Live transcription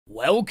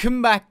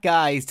Welcome back,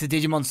 guys, to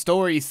Digimon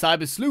Story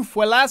Cyber Sleuth,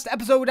 where last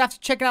episode, after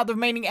checking out the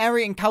remaining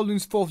area in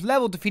Kowloon's 4th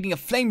level, defeating a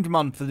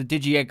Flamedmon for the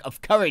Digi-Egg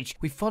of Courage,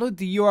 we followed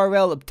the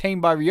URL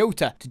obtained by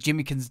Ryota to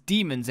Jimmykin's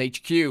Demons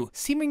HQ.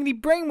 Seemingly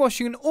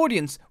brainwashing an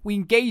audience, we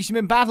engaged him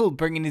in battle,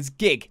 bringing his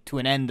gig to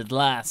an end at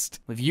last.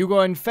 With Hugo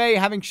and Faye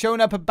having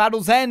shown up at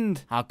battle's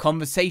end, our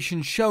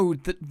conversation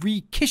showed that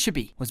Ri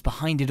Kishibe was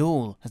behind it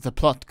all, as the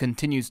plot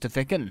continues to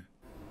thicken.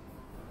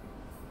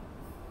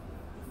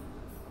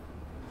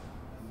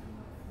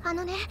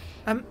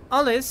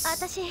 Oliz,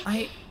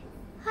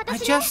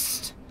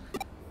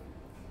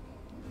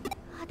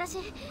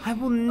 I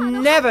will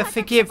never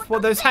forgive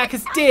what those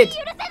hackers did. They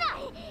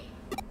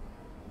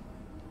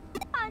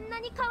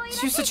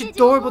use such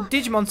adorable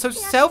Digimon so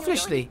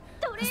selfishly,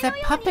 as their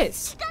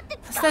puppets,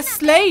 as their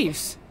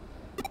slaves.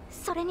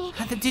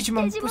 And the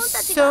Digimon was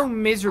so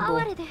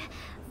miserable.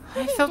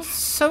 I felt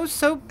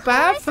so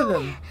bad for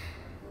them.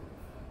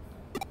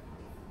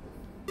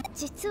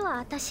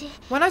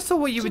 When I saw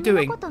what you were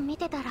doing,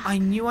 I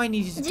knew I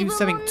needed to do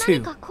something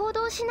too.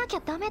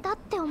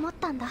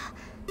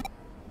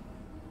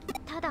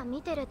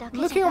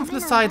 Looking on from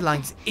the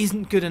sidelines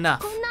isn't good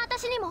enough.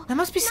 There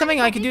must be something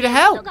I can do to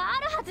help.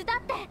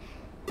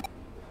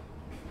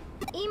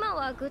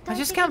 I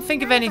just can't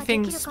think of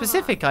anything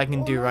specific I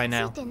can do right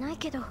now. But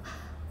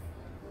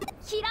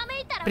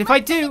if I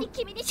do,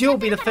 you'll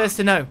be the first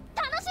to know.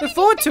 Look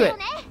forward to it.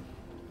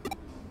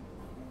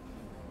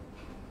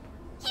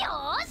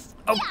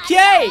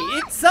 Okay,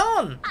 it's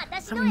on!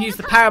 I'm gonna use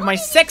the power of my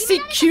sexy,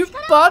 cute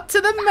bod to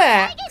the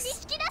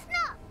max!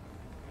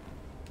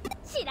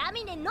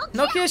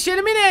 Nokia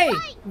Shiramine!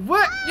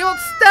 Work your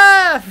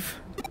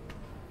stuff!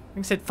 I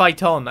think said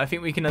fight on. I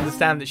think we can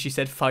understand that she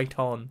said fight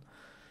on.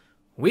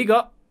 We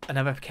got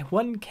another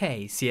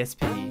 1k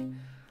CSP.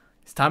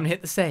 It's time to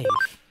hit the save.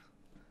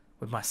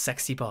 With my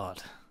sexy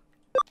bod.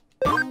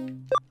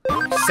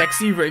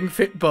 Sexy ring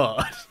fit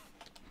bod.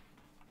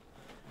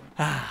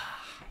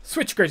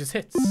 Switch greatest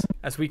hits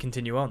as we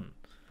continue on.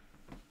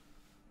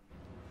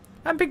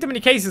 I haven't picked up any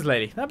cases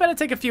lately. I better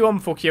take a few on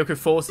before Kyoko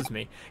forces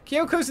me.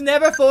 Kyoko's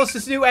never forced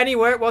us to do any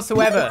work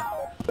whatsoever.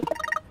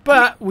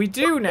 But we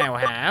do now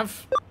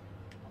have...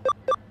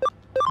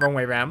 Wrong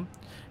way round.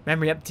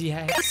 Memory up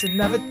DX,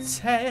 another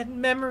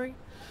 10 memory.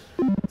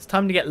 It's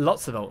time to get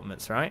lots of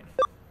ultimates, right?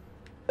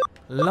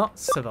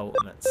 Lots of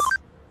ultimates.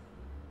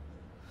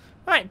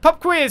 Right,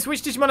 pop quiz.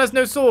 Which Digimon has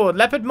no sword?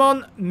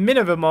 Leopardmon,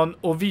 Minervamon,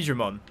 or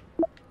Vidramon?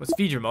 What's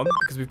Vidramon?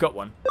 Because we've got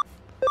one.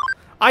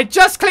 I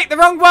just clicked the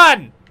wrong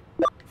one!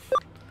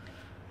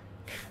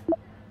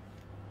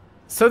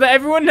 So that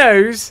everyone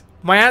knows,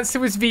 my answer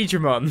was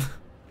Vidramon.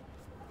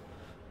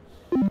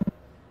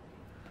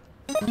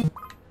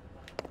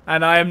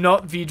 And I am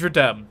not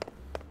Vidradum.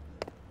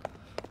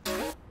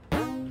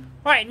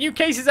 Right, new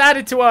cases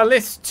added to our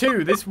list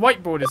too. This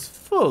whiteboard is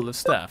full of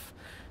stuff.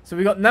 So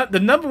we got the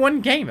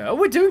 #1 gamer. Oh,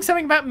 we're doing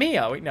something about me,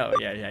 are we? No,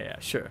 yeah,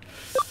 sure.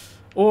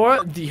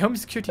 Or the home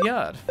security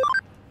guard.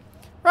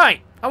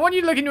 Right, I want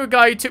you to look into a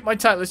guy who took my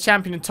title as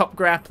champion and top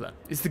grappler.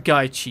 Is the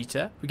guy a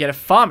cheater? We get a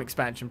farm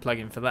expansion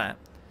plugin for that.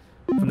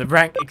 From the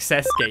rank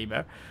excess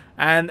gamer.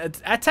 And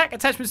attack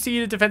attachment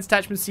C to defense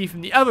attachment C from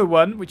the other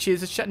one, which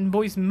is a Shutton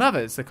boy's mother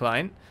is the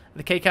client. At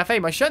the K Cafe.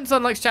 My Shutton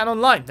son likes chatting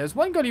online. There's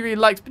one girl he really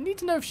likes, but need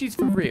to know if she's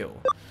for real.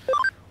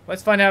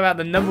 Let's find out about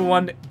the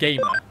 #1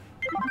 gamer.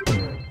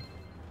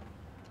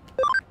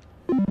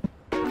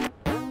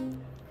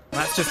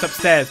 That's just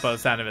upstairs by the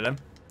sound of it then.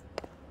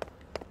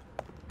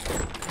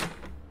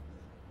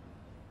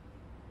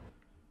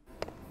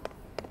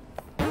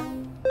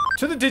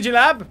 To the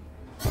Digilab!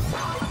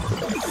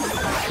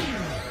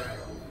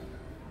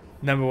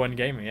 #1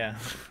 gamer, yeah.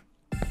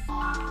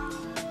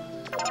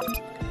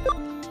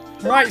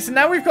 Right, so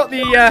now we've got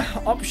the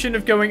option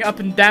of going up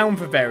and down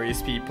for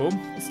various people.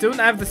 Still don't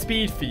have the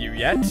speed for you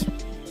yet.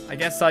 I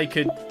guess I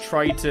could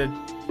try to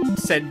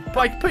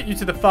I could put you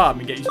to the farm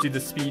and get you to do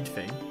the speed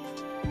thing.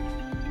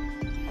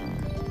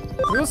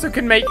 We also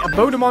can make a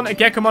Bodemon, a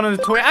Gekomon, and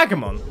a Toy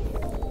Agamon.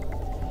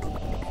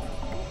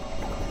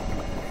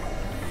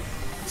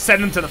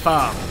 Send them to the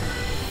farm.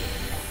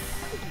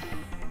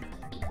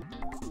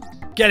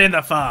 Get in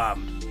the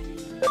farm.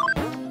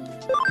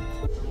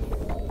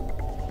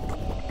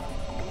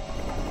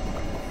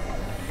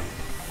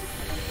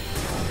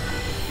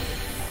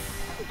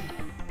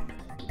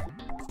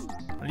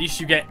 At least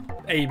you get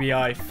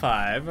ABI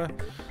 5.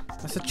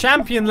 That's a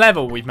champion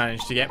level we've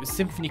managed to get with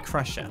Symphony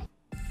Crusher.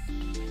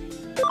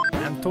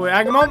 And Toy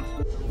Agamon,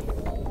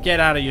 get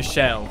out of your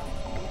shell.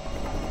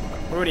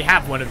 We already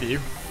have one of you.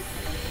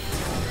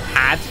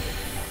 Had.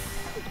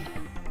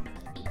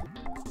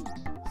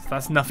 So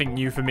that's nothing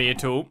new for me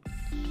at all.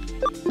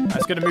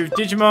 That's gonna move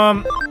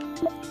Digimon.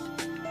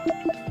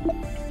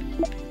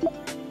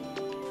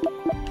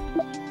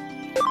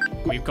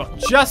 We've got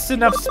just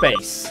enough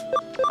space.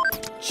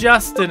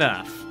 Just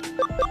enough.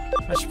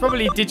 I should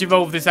probably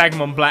Digivolve this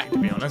Agumon Black, to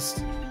be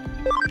honest.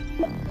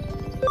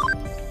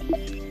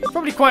 There's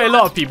probably quite a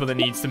lot of people that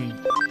need some...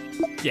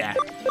 Yeah.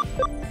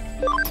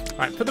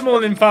 Alright, put them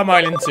all in Farm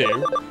Island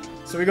 2.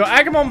 So we've got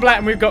Agumon Black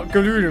and we've got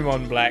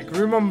Garurumon Black.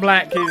 Garurumon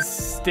Black is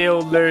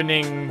still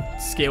learning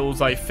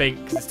skills, I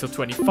think, 'cause it's still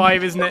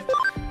 25, isn't it?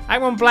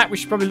 Agumon Black, we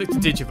should probably look to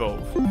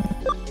Digivolve.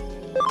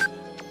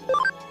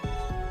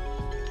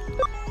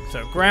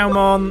 So,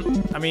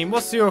 Growlmon, I mean,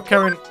 what's your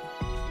current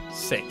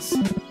 6?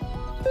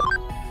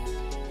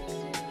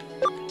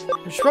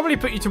 We should probably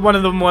put you to one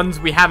of the ones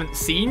we haven't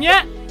seen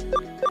yet.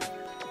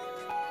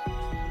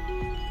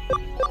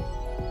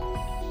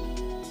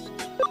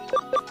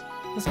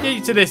 Let's get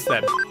you to this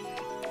then.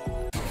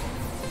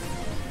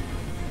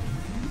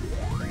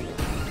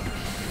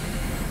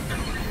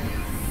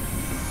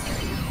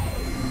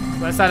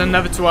 Let's add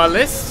another to our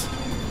list.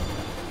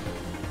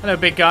 Hello,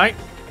 big guy.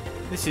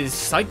 This is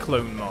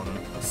Cyclonemon.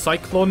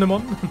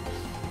 Cyclonemon?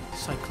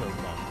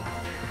 Cyclonemon.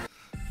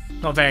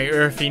 Not a very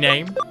earthy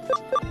name.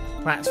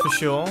 That's for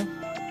sure.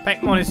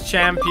 Peckmon is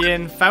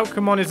champion.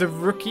 Falcomon is a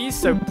rookie,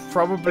 so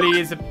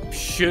probably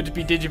should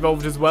be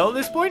Digivolved as well at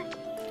this point.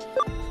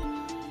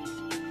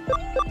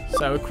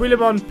 So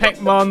Aquilamon,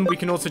 Peckmon, we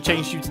can also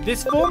change you to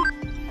this form.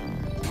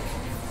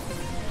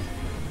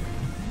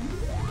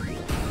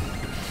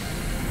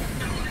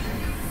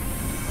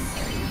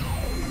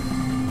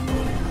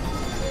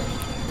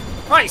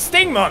 Right,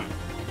 Stingmon!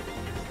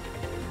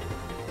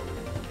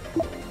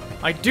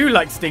 I do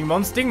like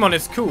Stingmon. Stingmon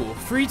is cool.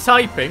 Free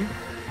typing.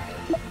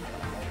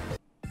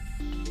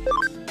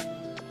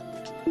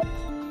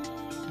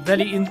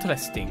 Very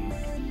interesting.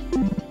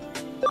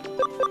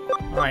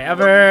 Alright,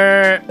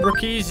 other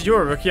rookies.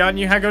 You're a rookie, aren't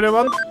you,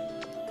 Hagolomon?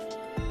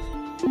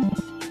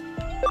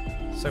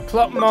 So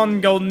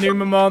Clopmon, Golden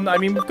Numamon. I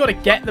mean, we've got to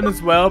get them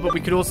as well, but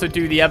we could also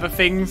do the other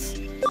things.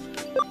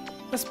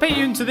 Let's put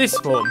you into this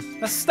form.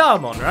 That's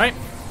Starmon, right?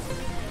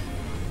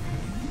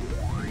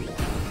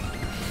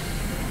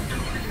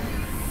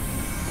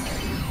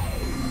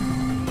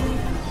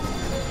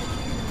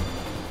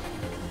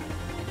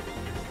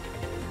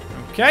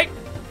 Okay.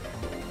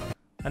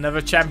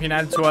 Another champion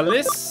added to our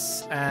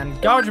list. And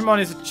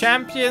Gardramon is a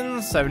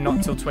champion, so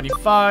not till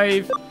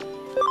 25.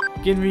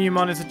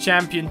 Ginryumon is a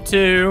champion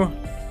too.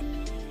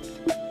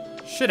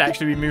 Should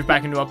actually be moved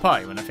back into our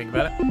party when I think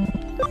about it.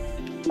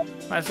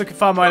 Right, let's look at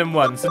Farm Island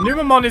 1. So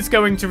Numamon is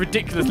going to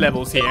ridiculous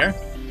levels here.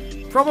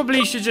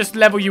 Probably should just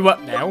level you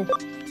up now.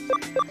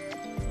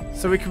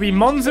 So it could be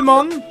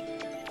Monzamon.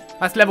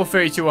 That's level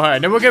 32 or higher.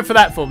 No, we'll go for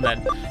that form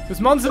then. So it's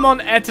Monzamon,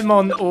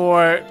 Etamon,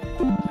 or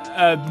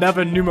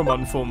another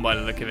Numamon form by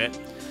the look of it.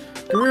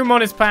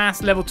 Garurumon is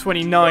past level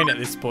 29 at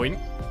this point.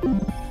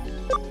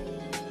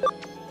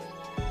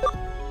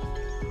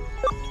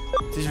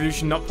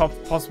 Digivolution not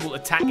possible.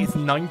 Attack is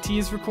 90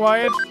 is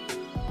required.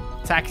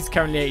 Attack is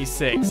currently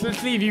 86.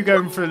 Let's leave you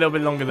going for a little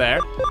bit longer there.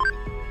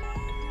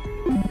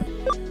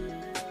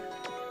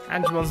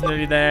 Angemon's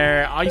nearly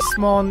there.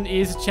 Icemon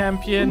is a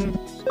champion.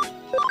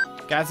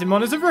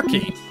 Gazimon is a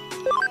rookie.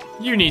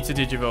 You need to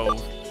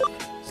Digivolve.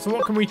 So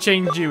what can we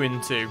change you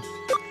into?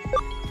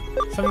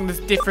 Something that's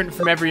different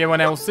from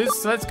everyone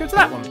else's, so let's go to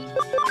that one.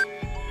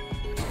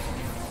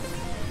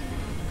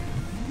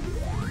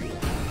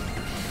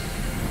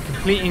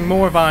 Completing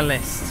more of our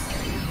list.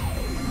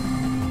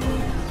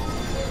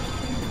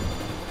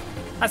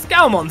 That's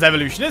Galmon's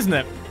evolution, isn't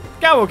it?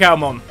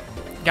 Galmon.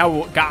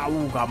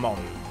 Galmon.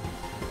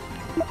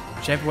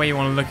 Whichever way you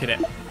want to look at it.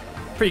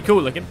 Pretty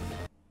cool looking.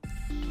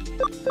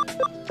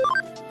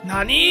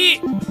 Nani!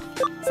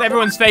 It's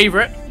everyone's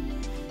favourite.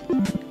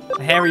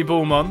 The hairy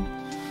Bullmon.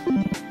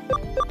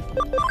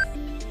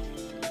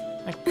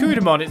 And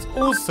Kudamon is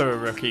also a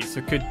rookie,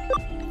 so could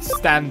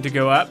stand to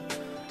go up.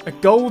 A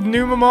gold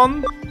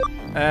Numamon.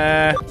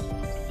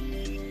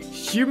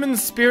 Human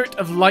Spirit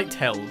of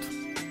Lightheld.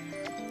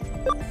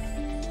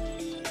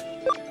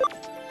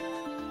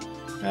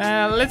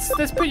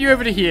 Let's put you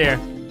over to here.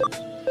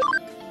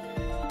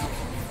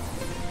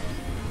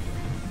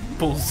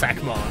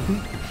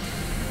 Bullsackmon.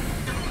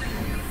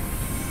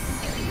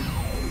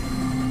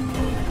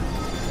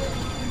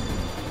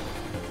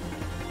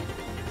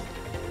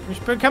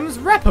 Which becomes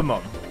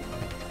Repamon.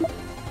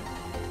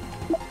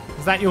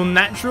 Is that your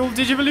natural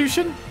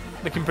Digivolution?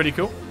 Looking pretty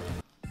cool.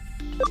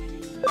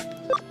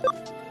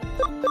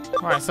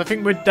 Alright, so I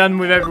think we're done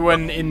with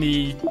everyone in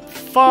the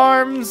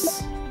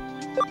farms.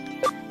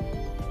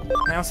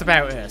 Now it's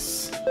about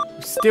us.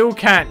 We still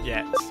can't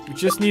yet. We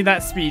just need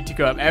that speed to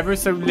go up ever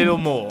so little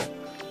more.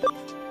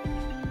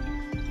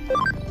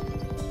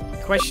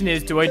 The question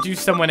is, do I do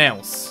someone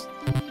else?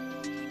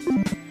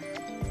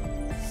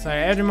 So,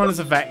 Edrimon is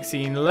a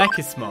vaccine.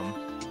 Lekismon.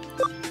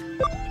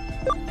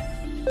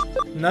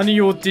 None of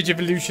your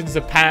Digivolutions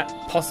are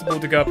possible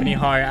to go up any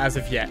higher as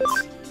of yet.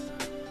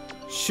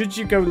 Should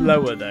you go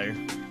lower, though?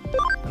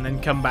 And then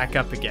come back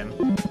up again?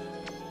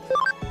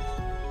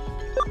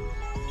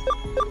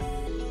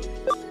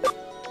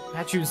 I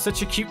had you in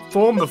such a cute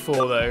form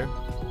before, though.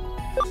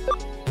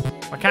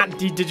 I can't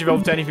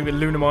Digivolve to anything with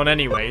Lunamon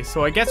anyway,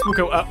 so I guess we'll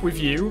go up with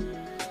you.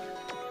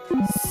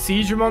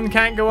 Seedramon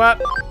can't go up.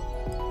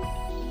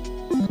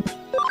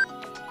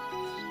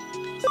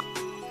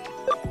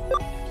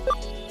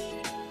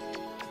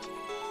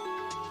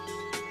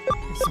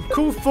 Some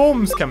cool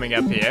forms coming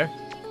up here.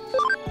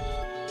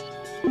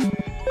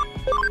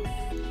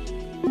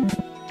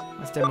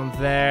 Demon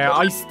there.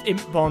 Ice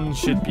Impon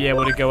should be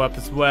able to go up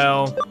as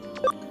well.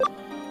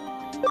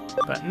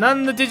 But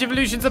none of the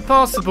Digivolutions are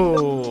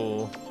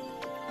possible.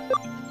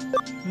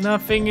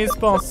 Nothing is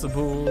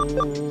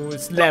possible.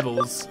 It's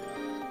levels.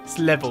 It's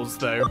levels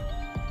though.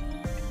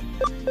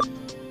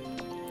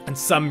 And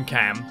some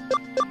can.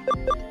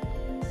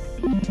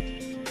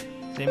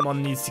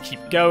 Digimon needs to keep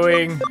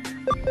going.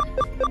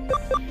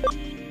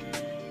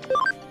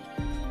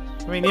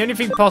 I mean, the only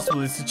thing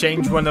possible is to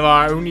change one of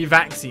our only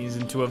vaccines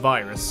into a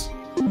virus.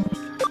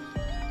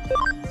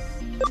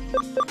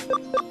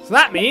 So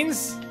that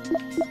means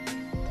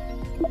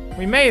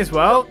we may as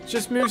well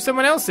just move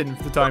someone else in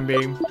for the time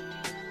being. Do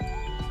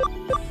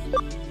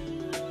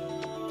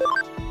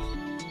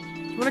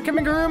you want to come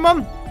in,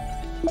 GrapLeomon?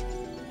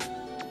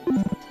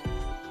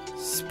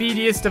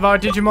 Speediest of our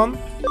Digimon.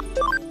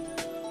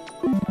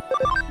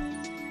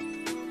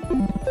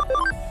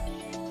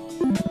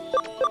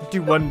 I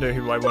do wonder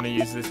who I want to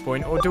use at this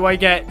point. Or do I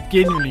get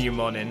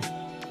GrapLeomon in?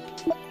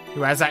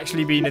 Who has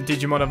actually been a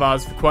Digimon of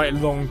ours for quite a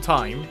long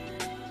time.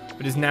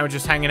 But is now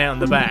just hanging out in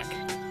the back.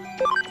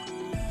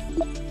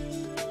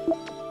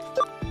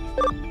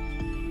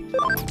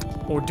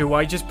 Or do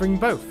I just bring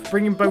both?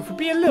 Bringing both would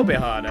be a little bit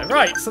harder.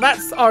 Right, so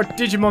that's our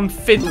Digimon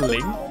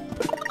fiddling.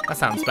 That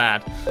sounds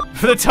bad.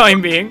 For the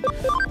time being.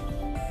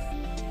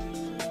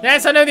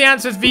 Yes, I know the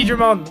answer is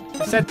Vidramon.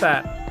 I said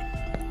that.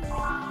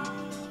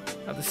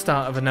 At the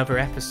start of another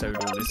episode,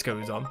 all this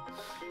goes on.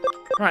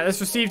 Right, let's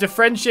receive a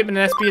friendship and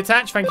an SB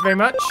attach. Thank you very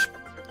much.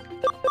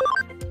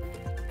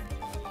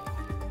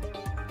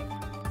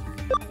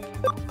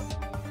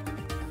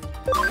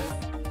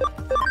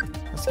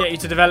 Let's get you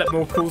to develop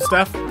more cool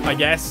stuff, I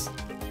guess.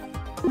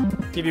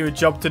 Give you a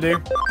job to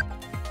do.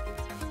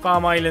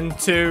 Farm Island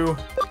 2.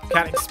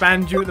 Can't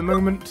expand you at the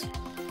moment.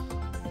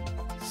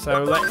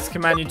 So let's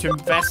command you to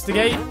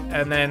investigate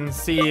and then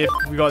see if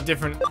we got a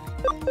different...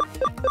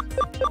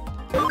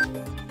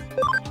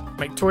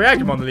 Make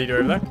Agumon the leader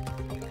over there.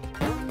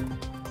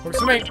 Works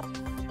for me.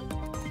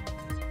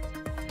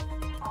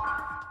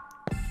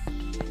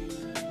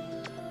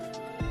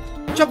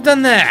 Job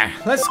done there.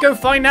 Let's go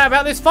find out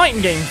about this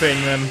fighting game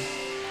thing then.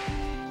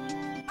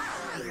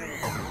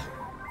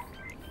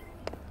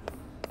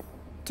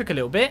 Took a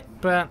little bit,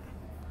 but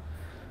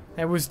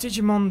there was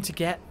Digimon to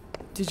get,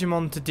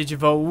 Digimon to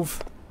Digivolve.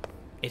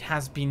 It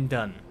has been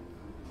done.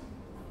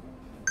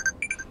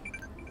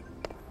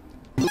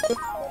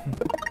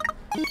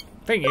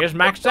 Thing is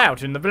maxed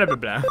out in the blah blah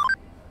blah.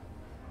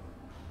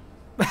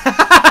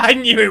 I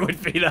knew it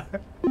would be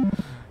that.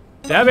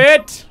 Damn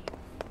it!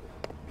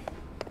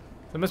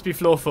 There must be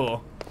floor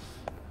 4.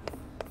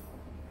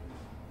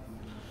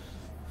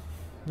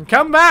 And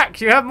come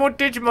back! You have more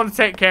Digimon to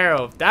take care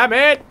of. Damn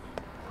it!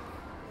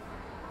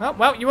 Oh,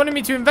 well, you wanted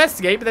me to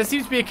investigate, but there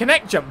seems to be a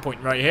connect jump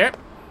point right here.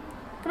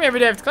 Come here every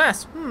day after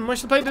class. What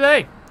should I play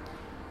today?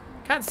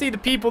 Can't see the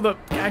people that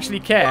actually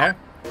care.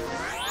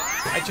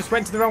 I just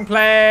went to the wrong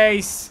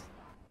place.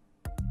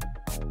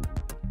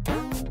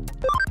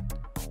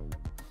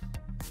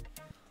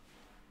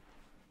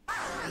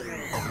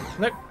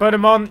 Look,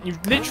 Budamon,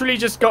 you've literally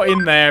just got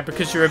in there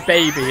because you're a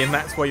baby and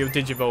that's why you're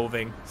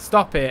digivolving.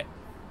 Stop it.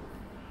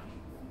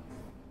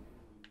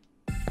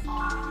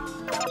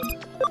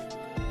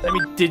 Let me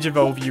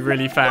digivolve you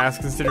really fast,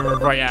 considering we're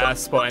right at our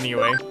spot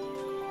anyway.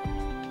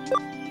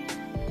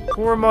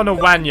 Koromon or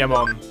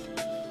Wanyamon?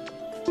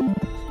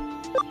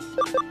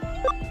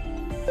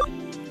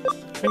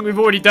 I think we've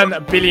already done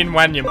 1 billion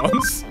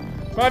Wanyamons.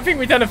 But I think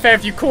we've done a fair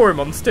few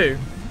Koromons too.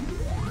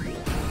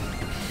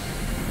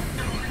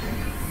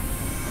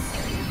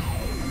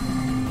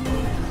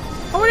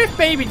 I wonder if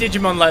baby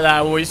Digimon like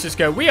that always just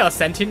go, we are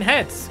sentient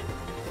heads.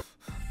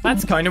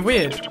 That's kind of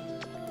weird.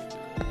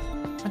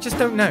 I just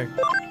don't know.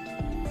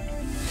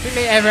 Think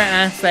they ever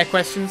ask their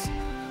questions?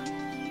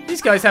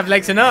 These guys have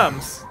legs and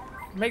arms.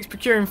 It makes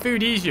procuring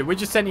food easier. We're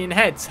just sentient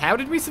heads. How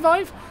did we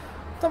survive?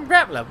 Tom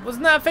Grappler.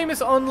 Wasn't that a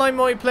famous online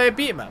multiplayer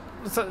beat 'em up?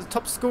 The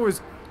top scorer's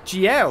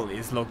GL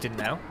is logged in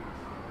now.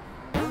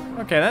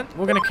 Okay then,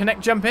 we're gonna connect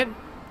jump in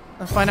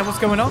and find out what's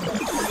going on.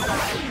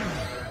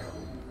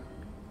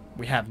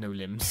 We have no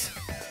limbs.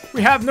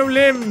 We have no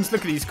limbs!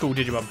 Look at these cool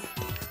Digimon.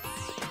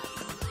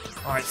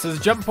 Alright, so there's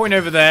a jump point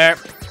over there.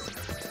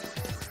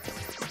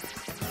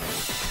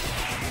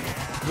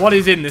 What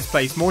is in this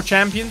place? More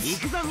champions?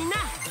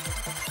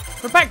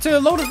 We're back to a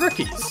load of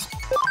rookies.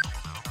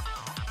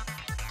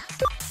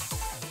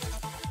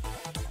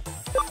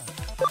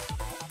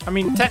 I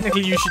mean,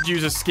 technically you should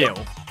use a skill.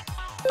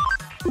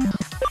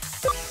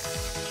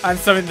 And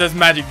something that does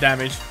magic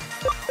damage.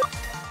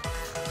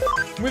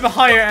 With a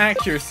higher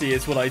accuracy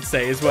is what I'd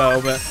say as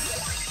well, but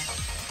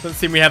doesn't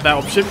seem we have that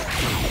option.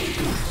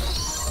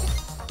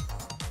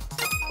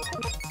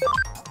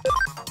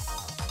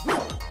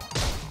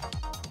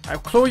 I'll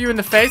claw you in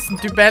the face and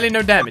do barely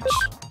no damage.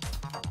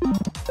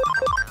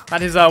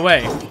 That is our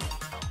way.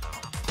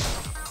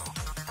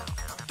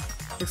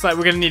 Looks like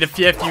we're gonna need a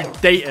fair few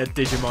data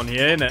Digimon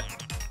here, innit?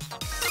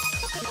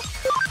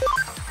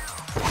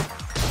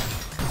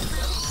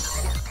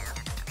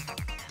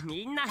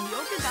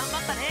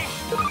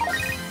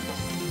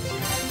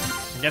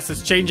 I guess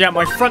let's change out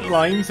my front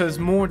line so there's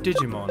more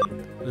Digimon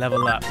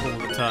level up all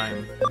the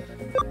time.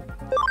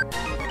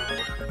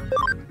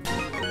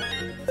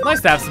 It's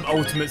nice to have some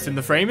ultimates in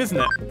the frame, isn't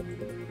it?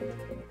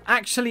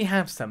 Actually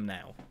have some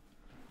now.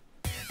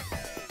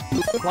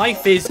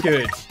 Life is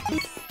good.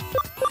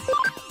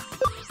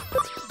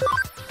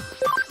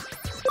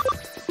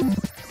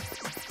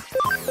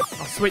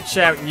 I'll switch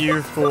out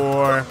you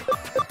for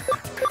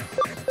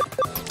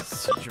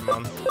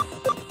Digimon.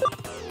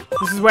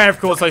 This is where, of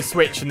course, I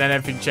switch and then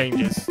everything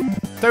changes.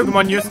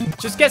 Togemon, you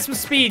just get some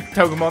speed,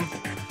 Togemon.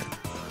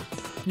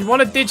 You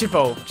want a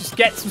Digivolve, just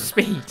get some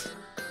speed.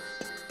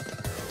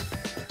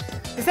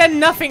 Is there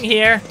nothing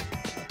here?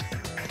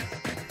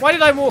 Why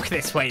did I walk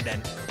this way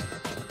then?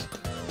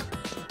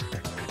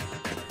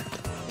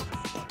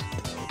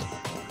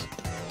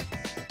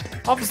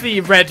 Obviously,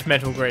 red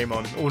Metal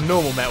Greymon, or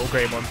normal Metal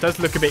Greymon, does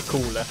look a bit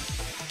cooler.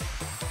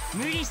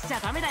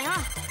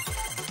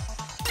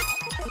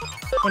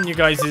 One of you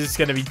guys is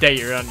going to be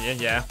Data, aren't you?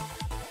 Yeah.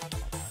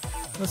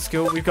 That's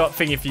cool. We've got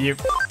thingy for you.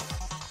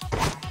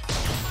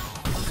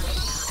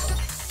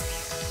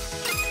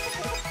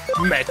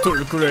 Metal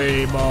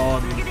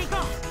Greymon.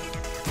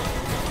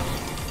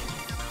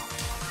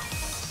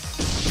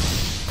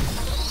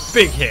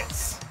 Big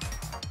hits.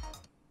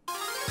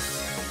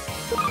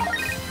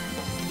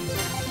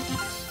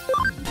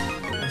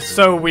 And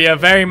so we are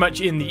very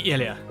much in the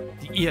era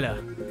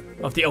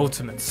of the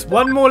ultimates.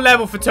 One more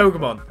level for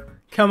Togemon.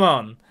 Come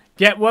on.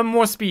 Get one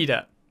more speed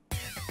up.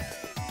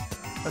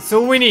 That's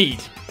all we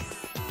need.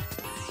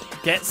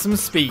 Get some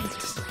speed.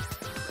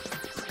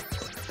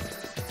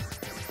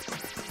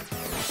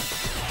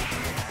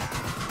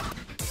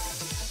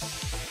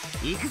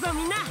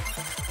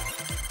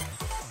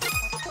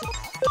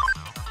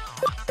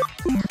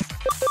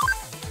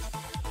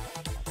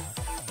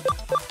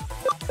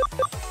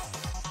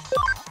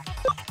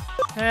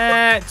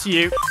 To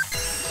you.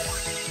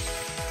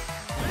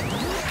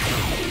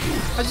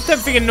 I just don't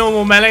think a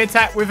normal melee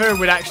attack with her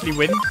would actually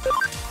win.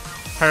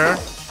 Her.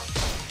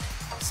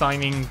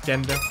 Signing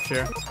gender,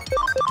 sure.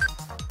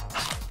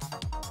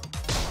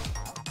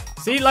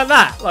 See, like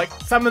that. Like,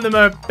 some of them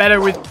are better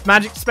with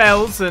magic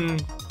spells,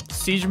 and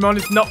Digimon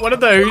is not one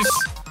of those.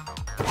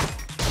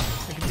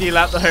 I can deal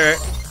out the hurt.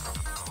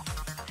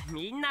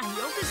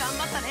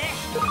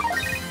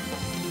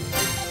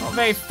 Not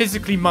very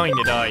physically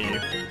minded, are you?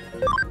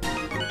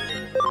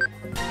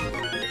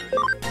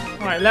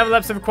 Alright, level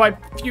ups have quite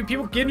a few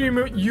people.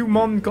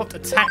 Digimon got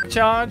attack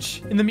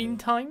charge in the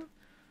meantime.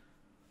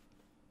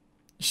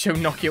 Show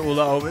knock it all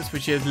over,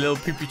 which is little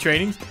poopy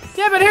trainings.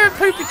 Yeah, but here are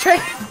poopy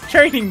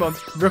training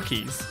mons,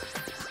 rookies.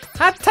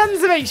 Had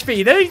tons of HP.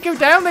 They didn't go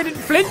down, they didn't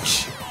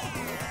flinch.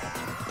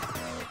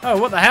 Oh,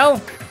 what the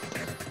hell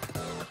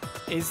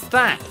is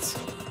that?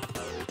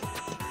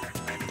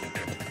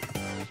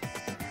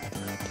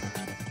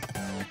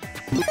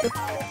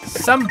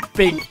 Some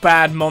big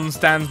bad mon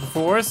stands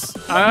before us.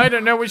 I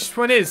don't know which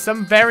one is.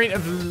 Some variant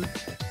of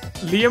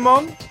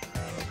Leomon?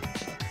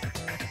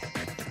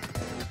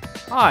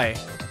 Hi.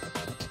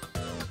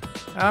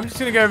 I'm just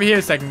going to go over here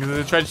a second because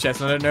there's a treasure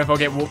chest and I don't know if I'll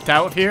get warped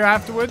out of here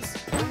afterwards.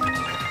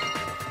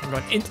 I've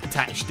got int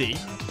attached D.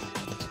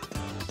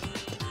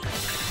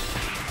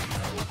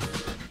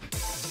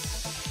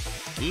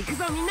 I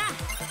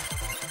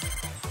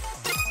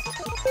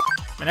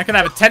mean, I can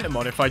have a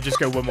Tentamon if I just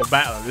go one more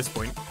battle at this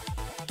point.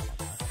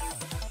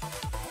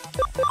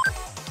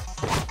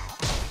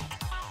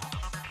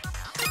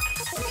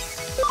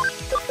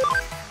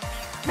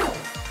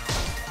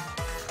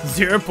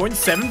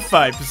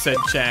 .75%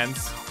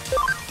 chance.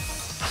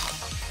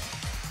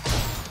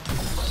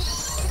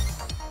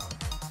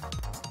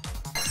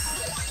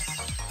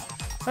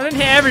 I didn't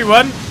hit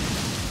everyone.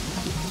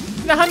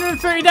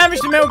 130 damage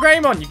to Metal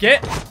Greymon, you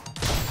get?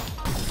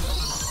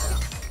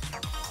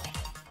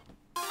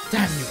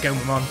 Damn you,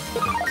 Gomamon.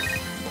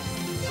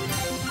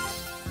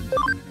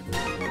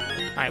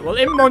 Alright, well,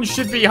 Immon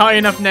should be high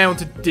enough now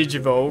to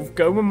Digivolve.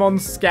 Gomamon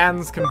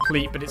scan's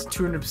complete, but it's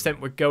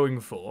 200% we're going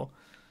for.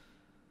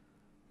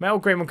 Metal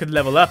Greymon could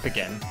level up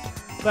again,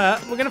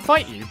 but we're gonna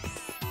fight you.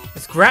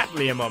 It's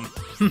GrapLeomon.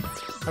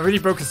 I really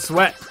broke a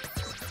sweat.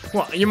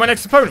 What, are you my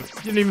next opponent?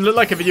 You didn't even look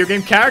like a video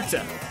game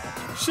character.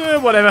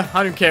 Sure, whatever.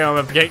 I don't care, I'm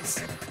up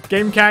against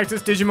game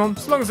characters, Digimon.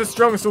 As long as they're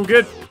strong, it's all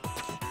good.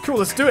 Cool,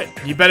 let's do it.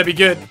 You better be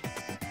good.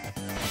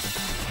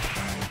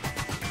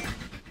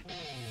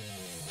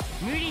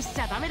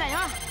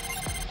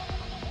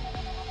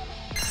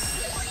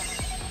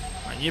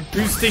 Right, you're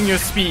boosting your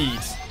speed.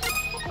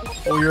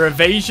 Or your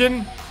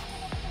evasion.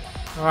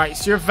 Alright,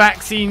 so your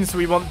vaccine, so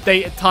we want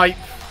data type,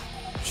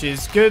 which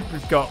is good.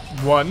 We've got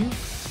one. I'm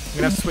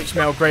gonna have to switch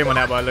Metal Greymon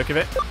out by the look of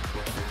it.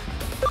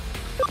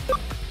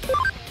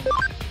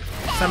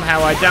 Somehow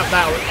I doubt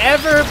that will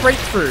ever break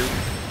through.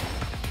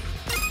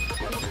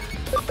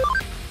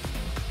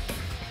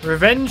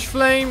 Revenge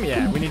Flame?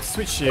 Yeah, we need to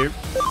switch you.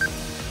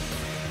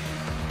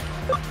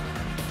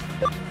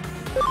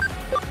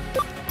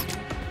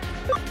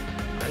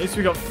 At least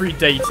we got 3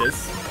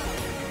 datas.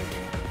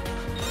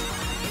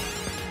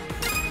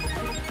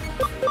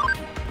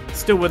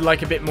 Still would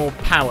like a bit more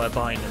power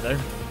behind it, though.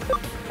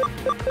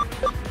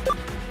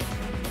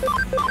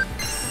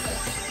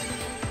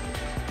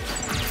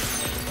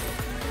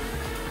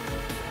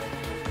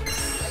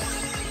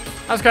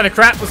 That was kind of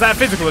crap. Was that a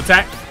physical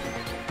attack?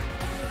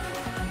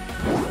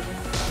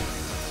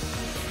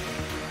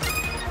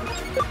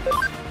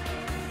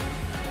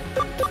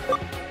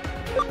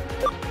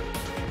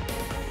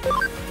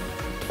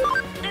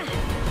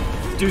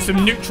 Do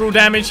some neutral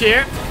damage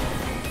here.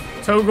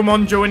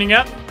 Togemon joining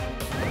up.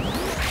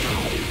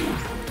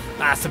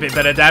 That's a bit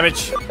better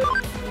damage.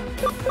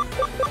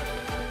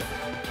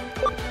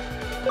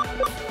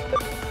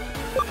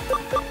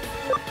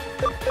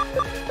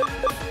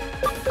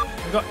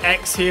 We've got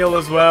X heal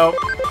as well.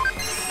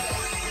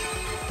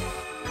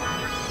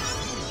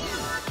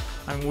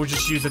 And we'll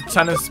just use a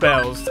ton of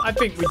spells. I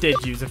think we did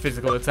use a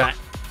physical attack,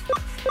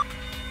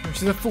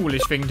 which is a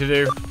foolish thing to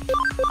do.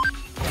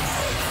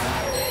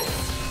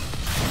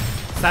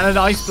 Standard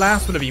Ice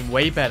Blast would have been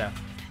way better.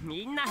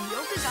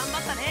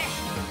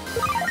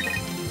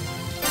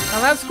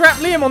 And that's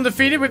GrapLeomon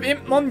defeated, with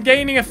Impmon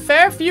gaining a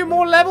fair few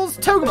more levels.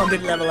 Togemon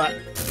didn't level up.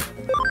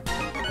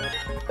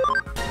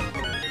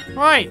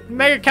 Right,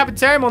 Mega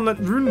Capitarimon at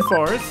Rune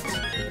Forest.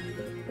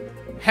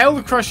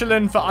 Hell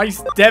Crusherlin for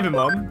Ice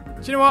Devimon.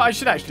 Do you know what? I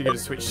should actually go to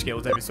switch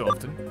skills every so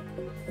often.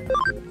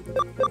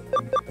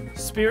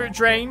 Spirit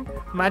Drain.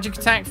 Magic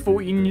Attack,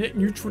 14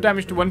 neutral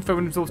damage to one foe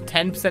and absorbs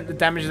 10% of the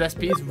damage of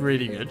SP is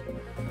really good.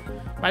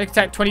 Magic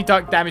Attack, 20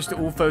 dark damage to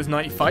all foes,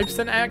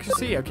 95%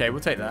 accuracy. Okay, we'll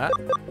take that.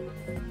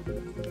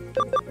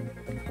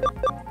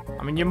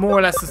 I mean, you're more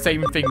or less the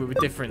same thing, but with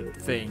different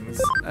things.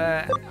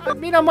 I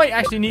mean, I might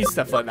actually need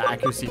stuff like that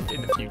accuracy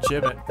in the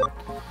future, but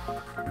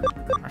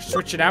I'll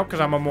switch it out because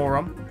I'm a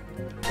moron.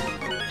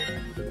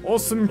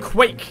 Awesome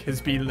Quake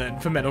has been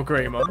learned for Metal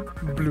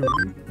Greymon. Blue.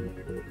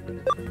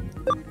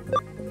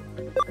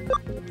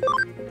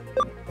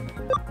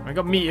 I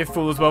got Meteor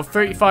Fall as well.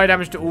 35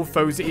 damage to all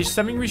foes. It is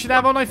something we should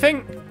have on, I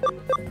think.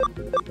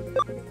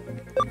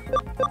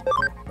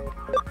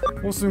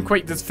 Awesome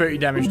Quake does 30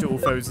 damage to all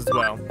foes as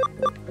well.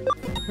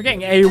 We're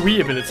getting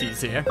AoE abilities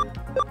here.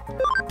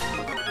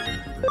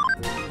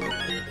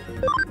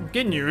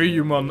 Getting your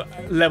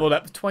Ryumon leveled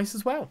up twice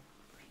as well.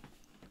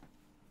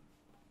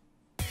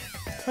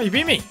 Oh, you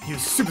beat me. You're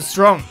super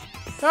strong.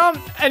 There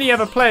aren't any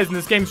other players in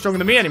this game stronger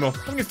than me anymore.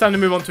 I think it's time to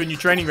move on to a new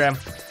training ground.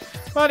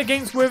 But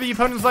against worthy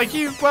opponents like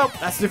you, well,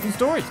 that's a different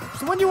story.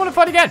 So when do you want to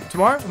fight again?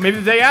 Tomorrow? Or maybe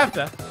the day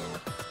after?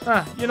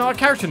 Ah, you're not a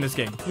character in this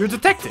game. You're a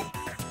detective.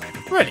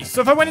 Really? So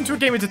if I went into a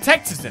game with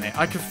detectives in it,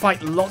 I could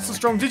fight lots of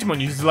strong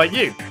Digimon users like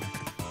you?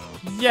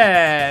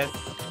 Yeah,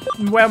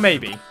 well,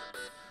 maybe.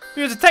 But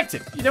you're a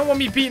detective. You don't want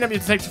me beating up your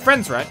detective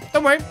friends, right?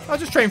 Don't worry, I'll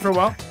just train for a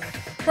while.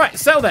 Right,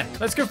 settle then.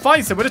 Let's go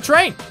find somewhere to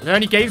train. Are there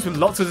any games with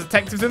lots of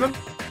detectives in them?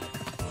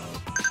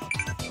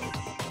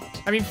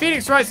 I mean,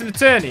 Phoenix Wright's an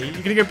attorney.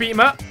 You gonna go beat him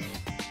up?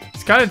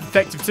 He's kind of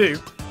detective too.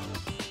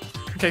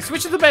 Okay, so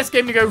which is the best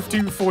game to go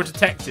to for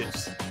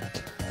detectives?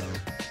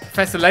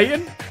 Professor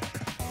Layton?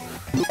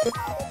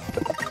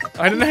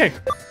 I don't know.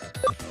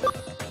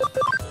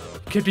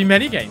 Could be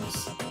many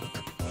games.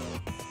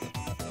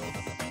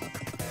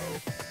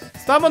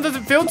 Starmon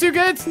doesn't feel too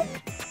good?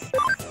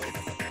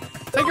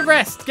 Take a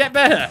rest. Get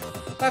better.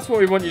 That's what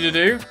we want you to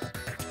do.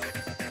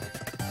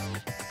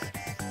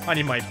 I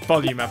need my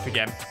volume up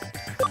again.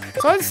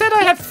 So I said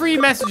I had 3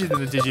 messages in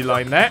the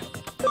Digiline there.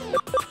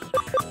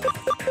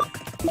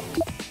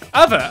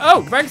 Other.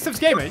 Oh, Rankstubs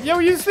Gamer. Yo,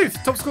 you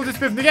Sleuth. Top score this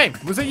bit in the game.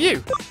 Was it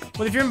you?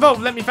 Well, if you're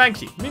involved, let me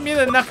thank you. Meet me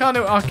at the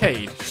Nakano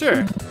Arcade.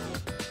 Sure.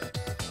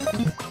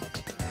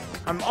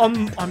 I'm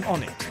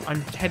on it.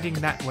 I'm heading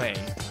that way.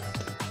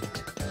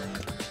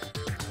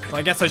 Well,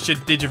 I guess I should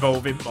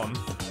Digivolve Impmon.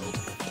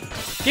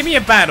 Give me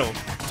a battle.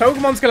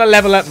 Togemon's gonna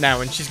level up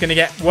now and she's gonna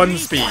get 1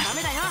 speed.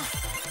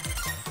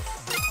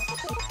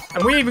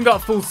 And we even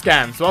got full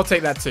scan, so I'll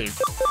take that too.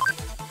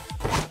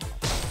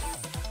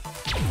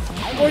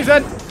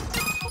 Poison!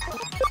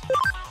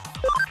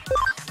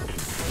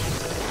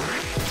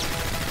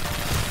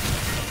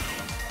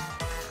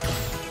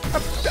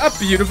 A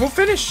beautiful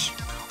finish!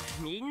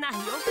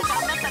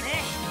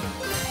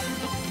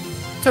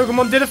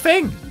 Togemon did a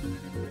thing!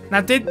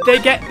 Now did they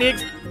get the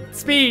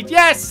speed?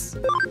 Yes!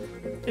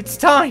 It's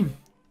time!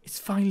 It's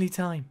finally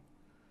time.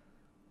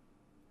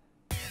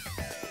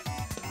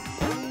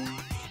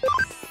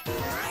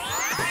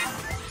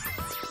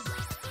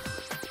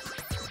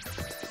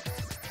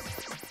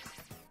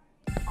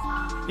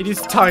 It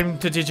is time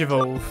to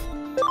Digivolve.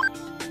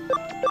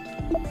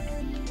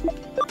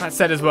 That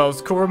said as well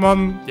as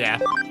Koromon, yeah.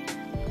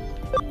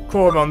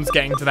 Koromon's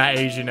getting to that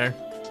age, you know.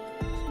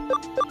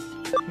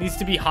 Needs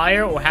to be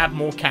higher or have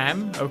more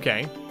cam?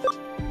 Okay.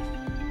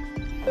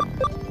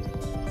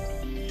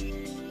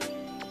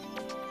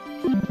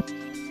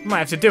 Might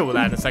have to deal with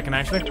that in a second,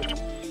 actually.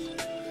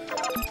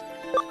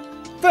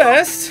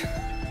 First,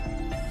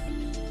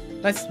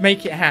 let's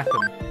make it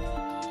happen.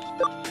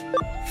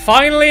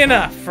 Finally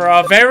enough for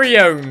our very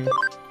own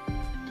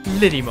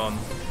Lidimon.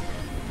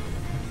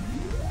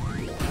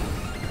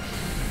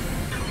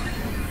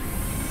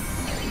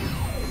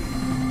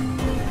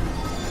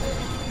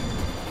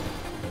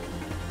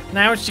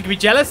 Now she can be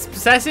jealous,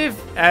 possessive,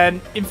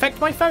 and infect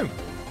my phone.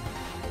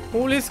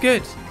 All is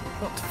good.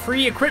 Got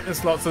 3 equipment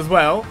slots as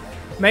well.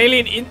 Mainly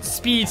an int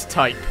speed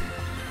type.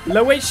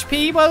 Low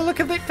HP by the look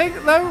of it,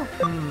 though?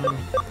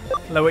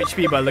 Low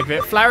HP by the look of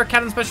it. Flower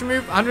cannon special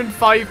move.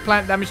 105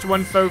 plant damage to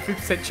one foe.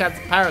 50% chance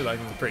of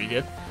paralyzing is pretty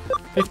good.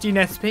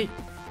 15 SP.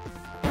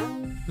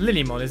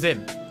 Lilymon is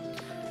in.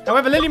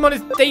 However, Lilymon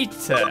is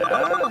data.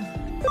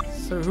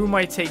 So who am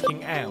I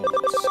taking out?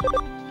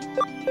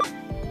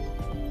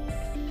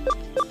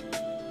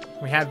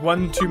 We had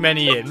one too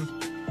many in.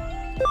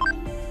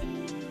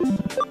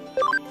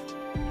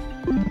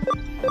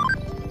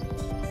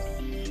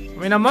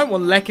 I mean, I might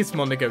want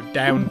Lekismon to go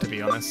down, to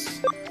be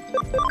honest.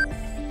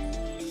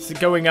 So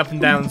going up and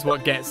down is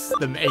what gets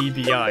them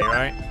ABI,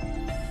 right?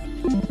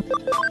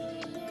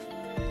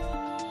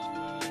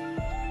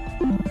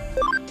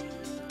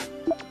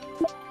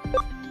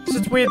 It's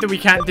just weird that we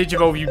can't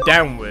Digivolve you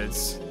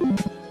downwards.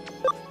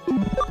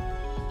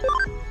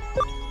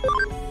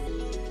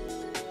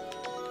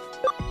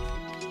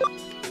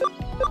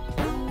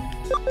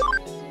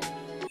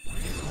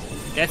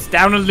 Gets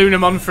down a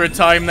Lunamon for a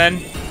time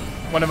then.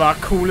 One of our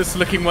coolest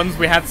looking ones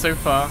we had so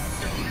far.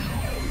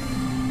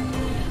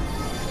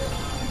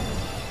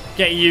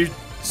 Get you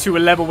to a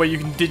level where you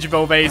can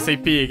Digivolve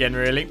ASAP again,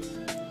 really.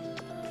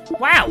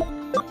 Wow!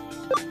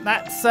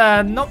 That's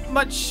not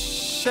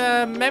much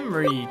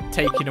memory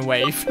taken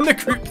away from the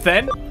group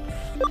then.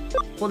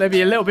 Thought there'd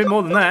be a little bit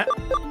more than that.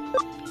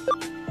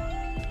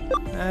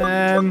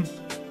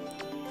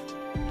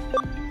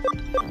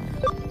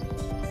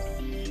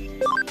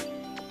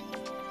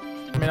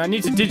 I mean, I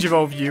need to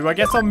Digivolve you. I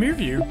guess I'll move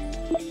you.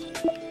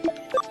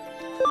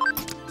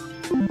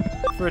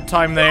 For a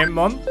time there,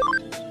 Mon.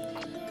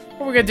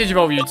 What are we going to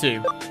Digivolve you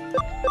to?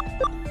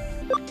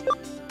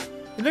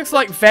 It looks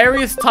like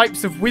various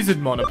types of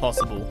Wizardmon are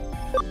possible.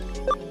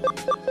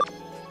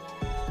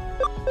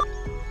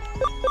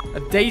 A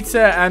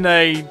data and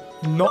a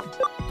not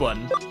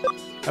one.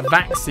 A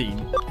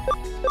vaccine.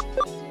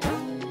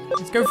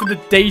 Let's go for the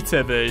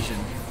data version.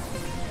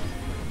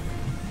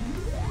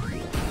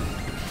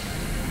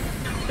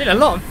 Been a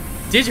lot of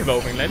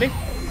Digivolving lately.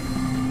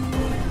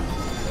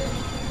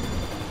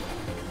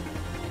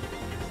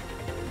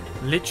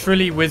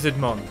 Literally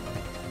Wizardmon.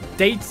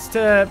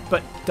 Data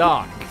but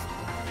dark.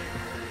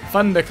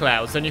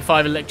 Thunderclouds, only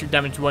 5 electric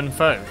damage to one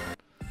foe.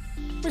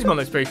 Wizardmon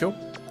looks pretty cool.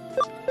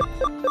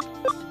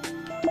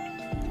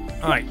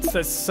 Alright, so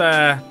let's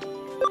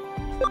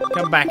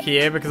come back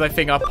here because I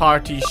think our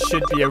party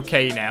should be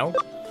okay now.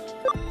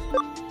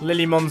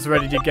 Lilymon's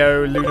ready to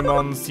go,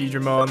 Lunamon,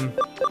 Seadramon.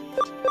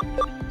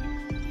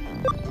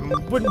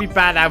 Wouldn't be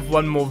bad to have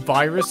one more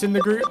virus in the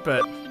group,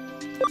 but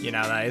you know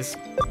how that is.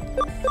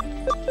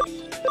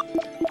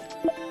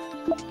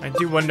 I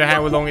do wonder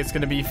how long it's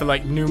going to be for,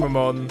 like,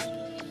 Numamon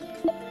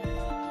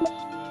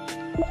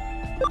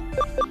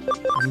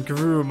and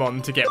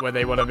Garurumon to get where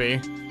they want to be.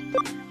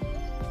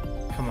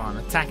 Come on,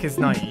 attack is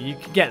 90. You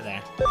can get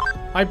there.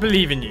 I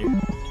believe in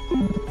you.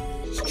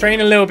 Just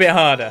train a little bit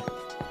harder.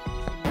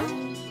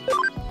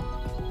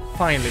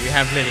 Finally, we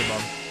have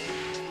Lilymon.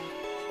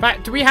 In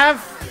fact, do we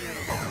have...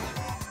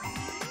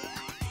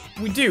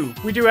 We do.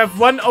 We do have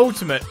one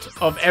ultimate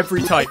of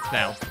every type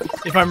now,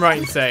 if I'm right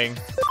in saying.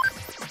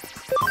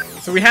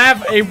 So we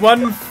have a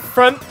one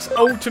front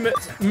ultimate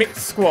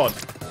mixed squad.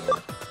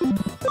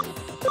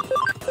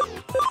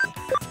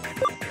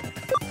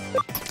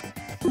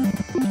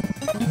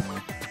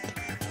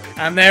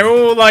 And they're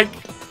all like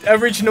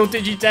original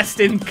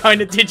Digidestined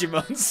kind of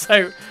Digimon.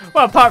 So,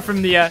 well, apart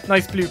from the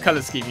nice blue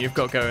colour scheme you've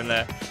got going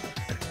there.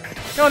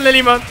 Go on,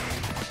 Lilymon.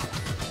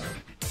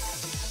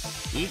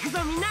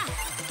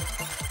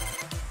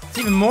 There's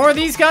even more of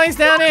these guys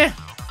down here.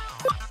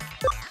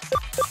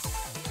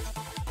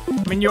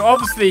 I mean, you're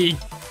obviously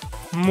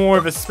more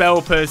of a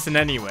spell person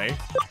anyway.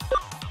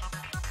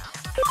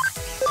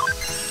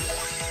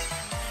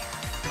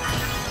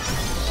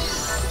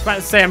 I was about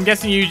to say, I'm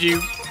guessing you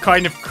do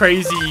kind of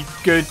crazy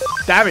good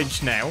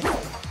damage now.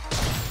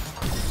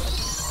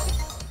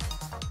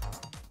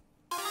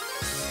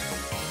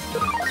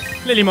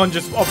 Lilymon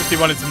just obviously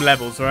wanted some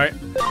levels, right?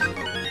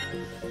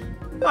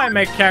 Alright,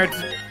 Mega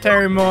Character,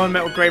 Terrymon,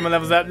 Metal Greymon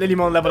levels up,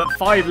 Lilymon leveled up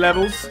 5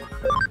 levels.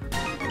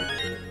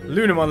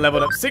 Lunamon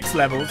leveled up 6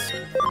 levels.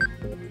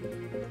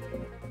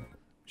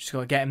 Just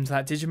gotta get him to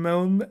that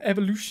Digimon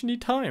evolution-y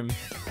time.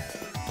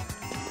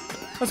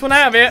 That's one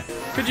out of it.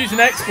 Could use an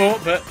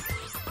export, but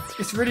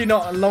it's really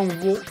not a long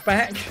walk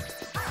back.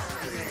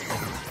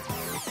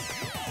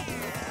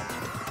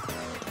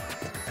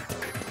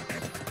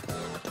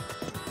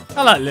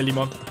 I like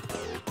Lilymon.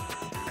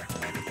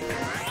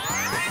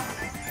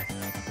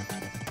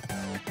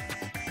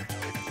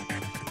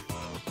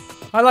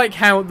 I like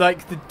how,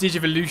 like, the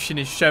Digivolution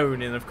is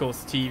shown in, of course,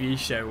 the TV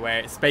show, where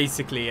it's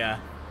basically, I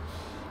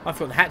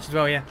forgot the hatch as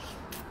well, yeah.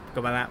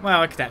 Forgot about that.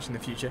 Well, I could hatch in the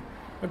future.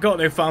 I've got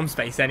no farm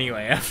space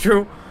anyway, after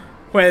all.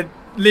 Where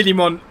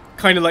Lilymon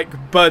kind of,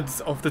 like,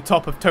 buds off the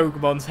top of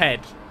Togemon's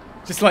head.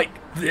 Just like,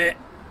 bleh.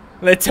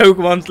 The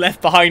Togemon's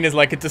left behind as,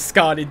 like, a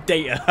discarded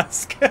data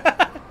husk.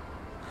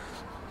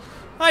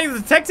 I Hi, you're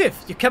the detective.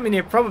 You're coming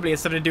here probably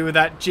has something to do with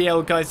that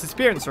GL guy's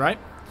disappearance, right?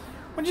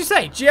 What did you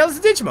say? GL's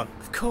a Digimon?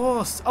 Of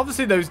course.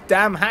 Obviously those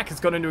damn hackers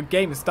got into a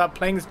game and started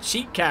playing as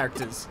cheat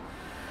characters.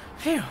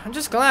 Phew, I'm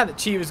just glad that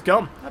Chi was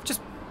gone. I've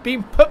just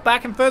been put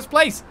back in first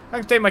place.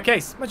 Thanks for taking my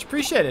case. Much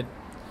appreciated.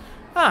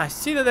 Ah, I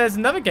see that there's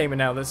another gamer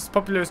now that's as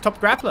popular as Top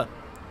Grappler.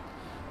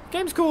 The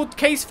game's called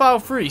Case File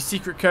 3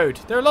 Secret Code.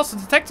 There are lots of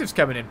detectives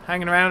coming in,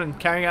 hanging around and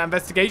carrying out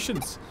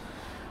investigations.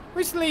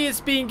 Recently,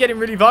 it's been getting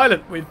really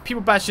violent, with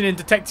people bashing in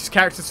detectives'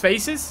 characters'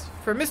 faces.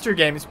 For a mystery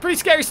game, it's pretty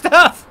scary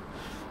stuff.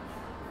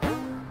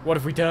 What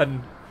have we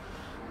done?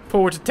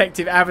 Poor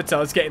detective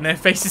avatars getting their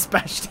faces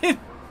bashed in.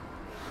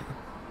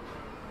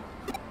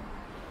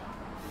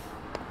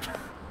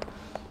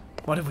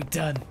 What have we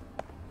done?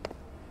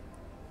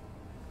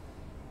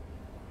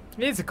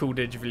 It is a cool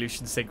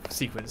Digivolution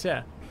sequence,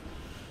 yeah.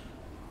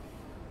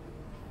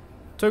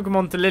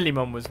 Togemon to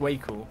Lilymon was way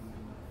cool.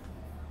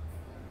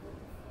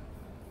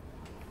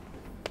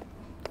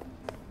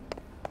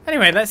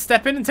 Anyway, let's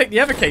step in and take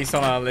the other case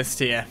on our list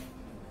here.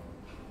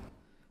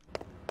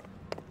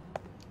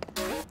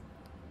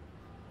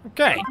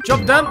 Okay,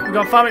 job done. We've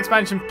got farm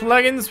expansion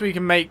plugins. We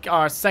can make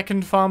our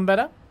second farm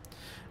better.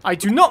 I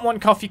do not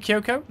want coffee,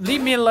 Kyoko.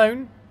 Leave me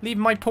alone. Leave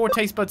my poor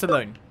taste buds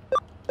alone.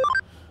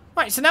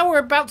 Right, so now we're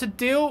about to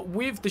deal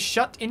with the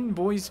shut-in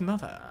boy's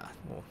mother.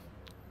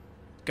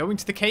 Going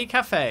to the K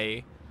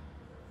Cafe.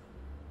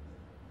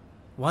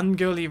 One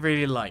girl he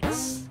really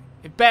likes.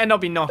 It better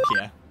not be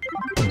Nokia.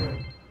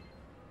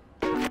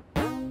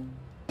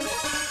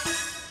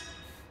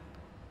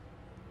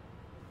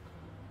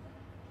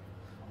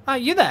 Ah,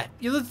 you there.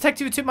 You're the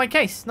detective who took my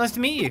case. Nice to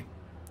meet you.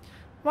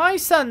 My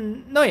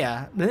son,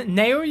 Naoya?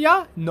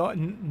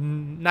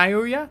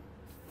 Naoya?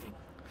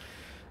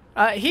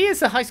 He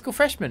is a high school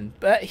freshman,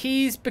 but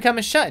he's become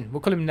a shut-in. We'll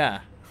call him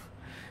Na.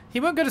 He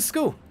won't go to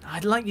school.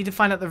 I'd like you to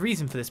find out the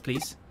reason for this,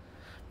 please.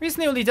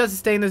 Recently, all he does is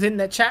stay in those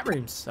internet chat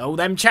rooms. Oh,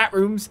 them chat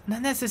rooms. And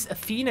then there's this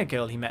Athena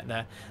girl he met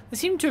there. They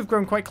seem to have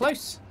grown quite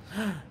close.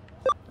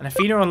 And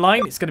Athena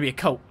online, it's going to be a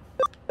cult.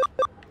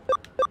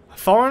 A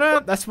foreigner?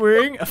 That's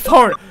worrying. A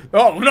foreigner?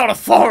 Oh, not a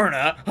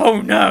foreigner.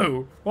 Oh,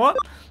 no. What?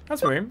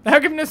 That's worrying. How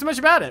come you know so much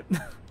about it?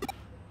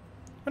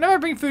 Whenever I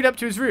bring food up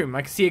to his room,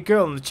 I can see a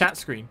girl on the chat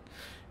screen.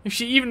 If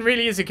she even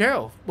really is a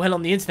girl. Well,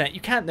 on the internet,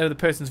 you can't know the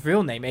person's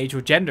real name, age,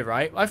 or gender,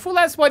 right? I thought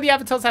that's why the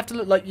avatars have to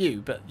look like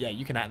you, but yeah,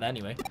 you can act that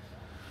anyway.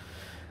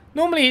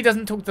 Normally, he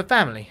doesn't talk to the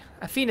family.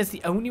 Athena's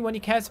the only one he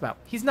cares about.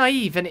 He's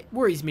naive, and it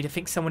worries me to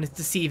think someone is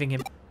deceiving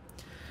him.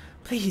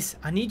 Please,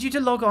 I need you to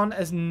log on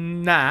as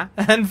Na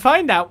and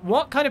find out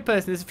what kind of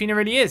person this Athena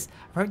really is.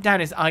 I wrote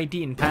down his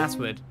ID and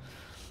password.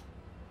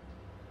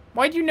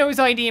 Why do you know his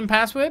ID and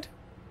password?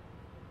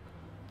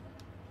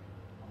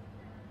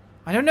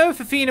 I don't know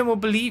if Athena will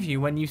believe you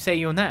when you say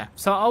you're Na,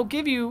 so I'll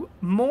give you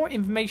more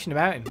information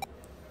about him.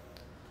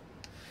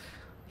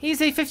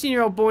 He's a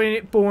 15-year-old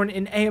boy born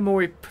in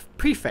Aomori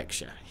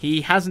Prefecture.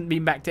 He hasn't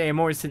been back to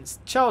Aomori since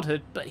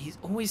childhood, but he's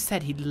always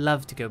said he'd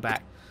love to go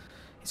back.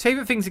 His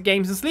favourite things are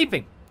games and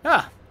sleeping.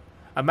 Ah,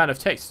 a man of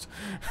taste.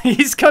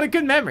 He's got a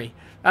good memory.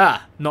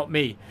 Ah, not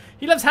me.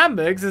 He loves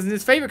hamburgers and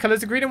his favourite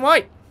colours are green and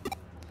white.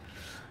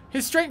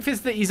 His strength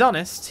is that he's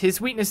honest. His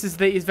weakness is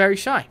that he's very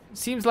shy.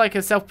 Seems like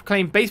a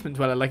self-proclaimed basement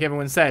dweller, like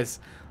everyone says.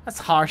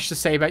 That's harsh to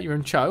say about your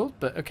own child,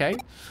 but okay.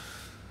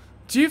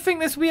 Do you think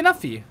this will be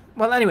enough for you?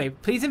 Well, anyway,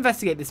 please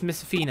investigate this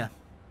Miss Athena.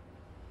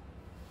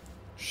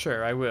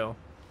 Sure, I will.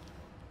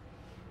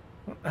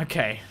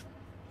 Okay.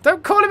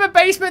 Don't call him a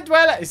basement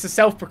dweller. It's a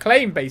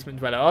self-proclaimed basement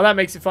dweller. Oh, that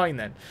makes it fine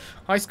then.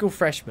 High school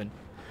freshman.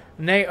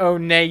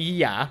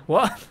 Neoneya.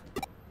 What?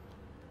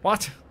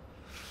 What?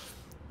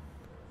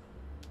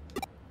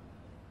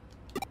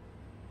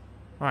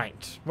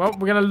 Right. Well,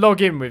 we're going to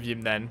log in with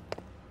him then.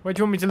 Where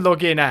do you want me to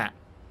log in at?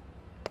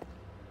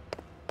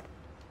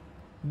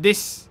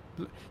 This.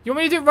 You want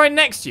me to do it right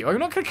next to you? I'm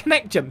not going to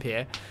connect jump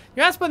here.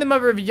 You're asked by the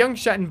mother of a young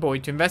shut-in boy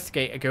to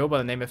investigate a girl by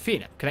the name of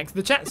Athena. Connect to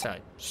the chat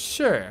site.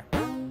 Sure.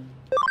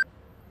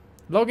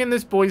 Log in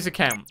this boy's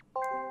account.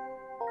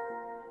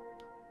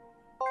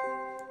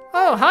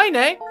 Oh, hi,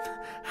 Nate.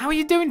 How are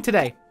you doing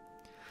today?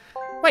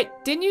 Wait,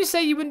 didn't you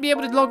say you wouldn't be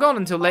able to log on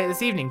until later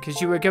this evening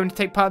because you were going to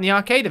take part in the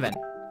arcade event?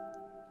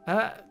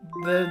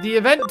 The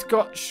event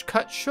got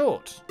cut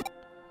short.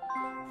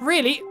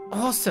 Really?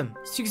 Awesome.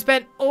 So you can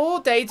spend all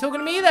day talking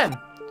to me then.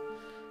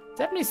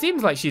 Definitely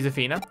seems like she's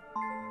Athena.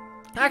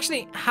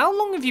 Actually, how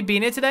long have you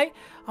been here today?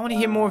 I want to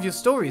hear more of your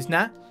stories,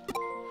 Nah.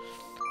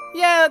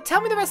 Yeah,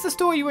 tell me the rest of the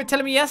story you were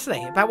telling me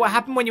yesterday about what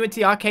happened when you went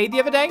to the arcade the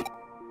other day.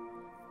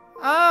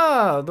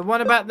 Oh, the one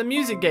about the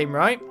music game,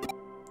 right?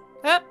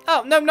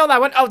 Oh, no, not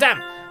that one. Oh,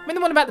 damn. I mean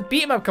the one about the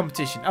beat 'em up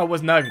competition. Oh, it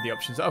wasn't either of the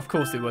options. Of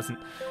course it wasn't.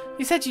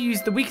 You said you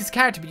used the weakest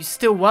character, but you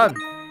still won.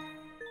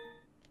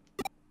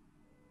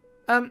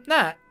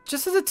 Nah,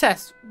 just as a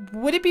test,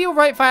 would it be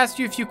alright if I asked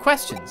you a few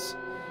questions?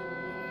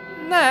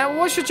 Nah,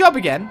 what's your job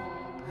again?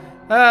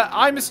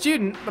 I'm a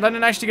student, but I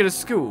don't actually go to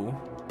school.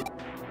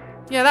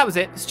 Yeah, that was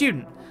it, a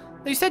student.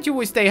 You said you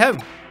always stay home.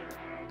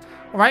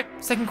 Alright,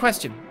 second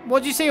question. What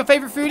did you say your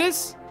favourite food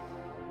is?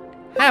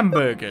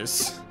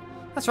 Hamburgers.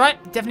 That's right.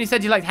 You definitely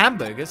said you liked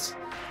hamburgers.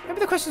 Maybe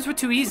the questions were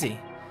too easy.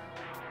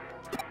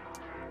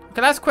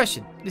 Okay, last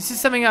question. This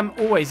is something I'm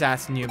always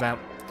asking you about.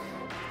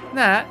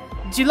 Nah,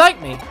 do you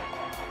like me?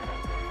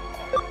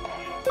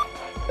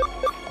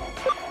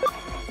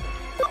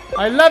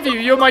 I love you.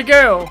 You're my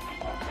girl.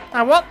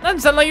 Ah, what? That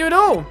doesn't sound like you at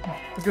all.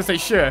 I was gonna say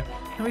sure.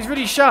 No, he's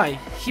really shy.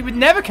 He would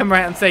never come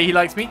around and say he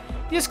likes me.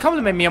 He just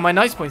complimented me on my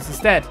nice points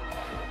instead.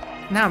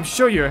 Now I'm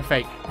sure you're a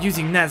fake,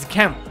 using Naz's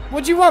account.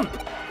 What do you want?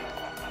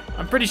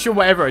 I'm pretty sure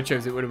whatever I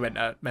chose, it would have went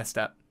messed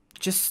up.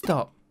 Just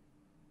stop.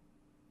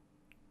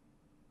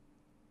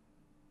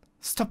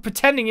 Stop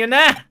pretending you're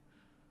Nah.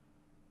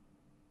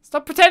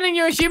 Stop pretending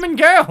you're a human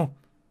girl.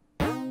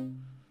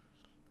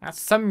 That's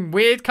some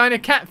weird kind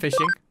of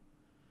catfishing.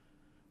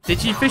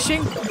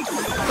 Digi-fishing?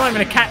 It's not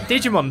even a cat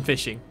Digimon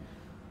fishing.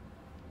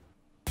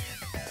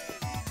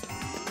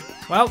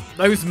 Well,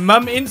 those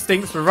mum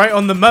instincts were right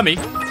on the mummy.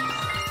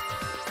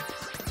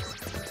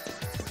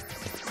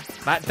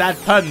 That dad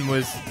pun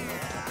was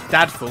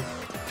dadful.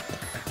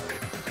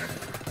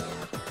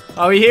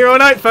 Are we here all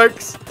night,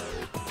 folks?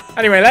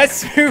 Anyway,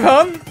 let's move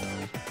on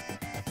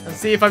and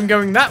see if I'm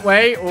going that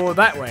way or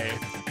that way.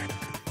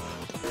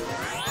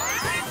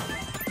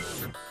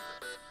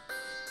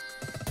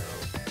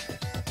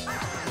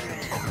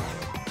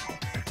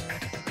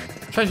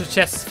 Treasure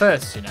chests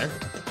first, you know.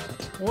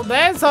 Well,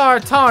 there's our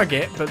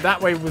target, but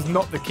that way was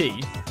not the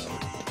key.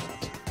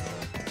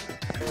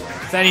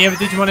 Is there any other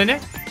Digimon in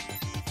it?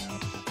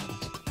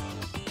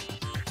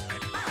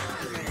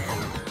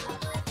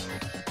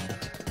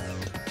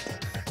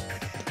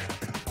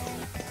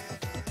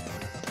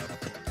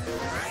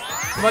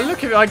 If I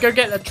look at it, I go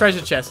get the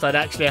treasure chest, I'd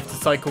actually have to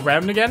cycle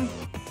round again.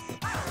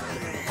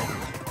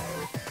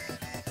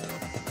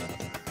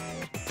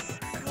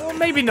 Or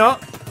maybe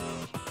not.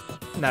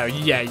 No,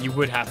 yeah, you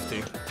would have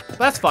to.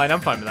 That's fine,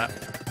 I'm fine with that.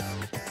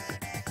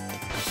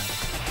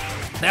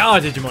 There are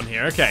Digimon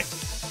here, okay.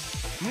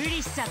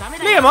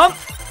 Leomon!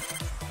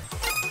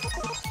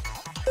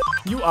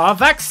 You are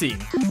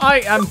Vaccine.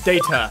 I am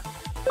Data.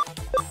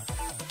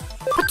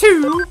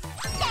 Patoo!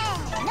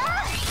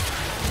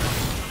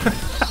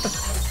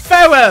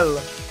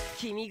 Farewell!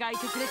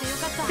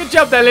 Good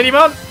job there,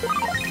 Lidimon!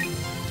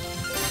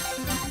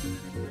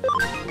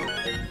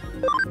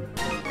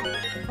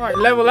 Alright,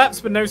 level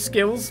ups but no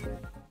skills.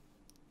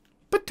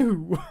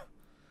 Patoo!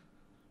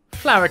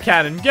 Flower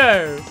cannon,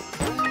 go!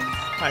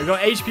 Alright, we've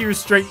got HP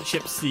restraint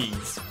chip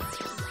C's.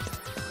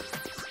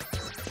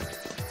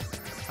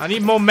 I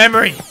need more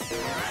memory.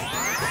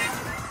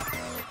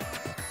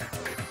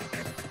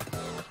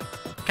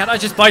 Can't I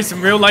just buy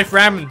some real life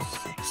RAM and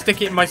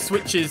stick it in my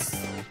Switch's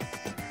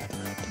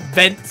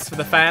vents for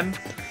the fan?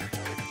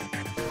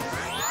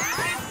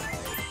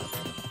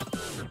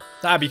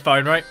 That'd be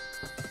fine, right?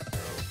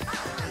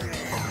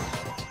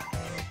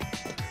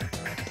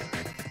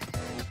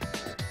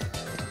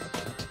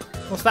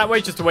 What's that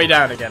way? Just a way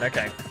down again,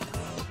 okay.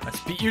 Let's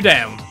beat you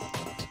down.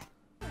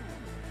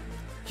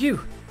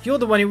 You're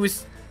the one who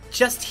was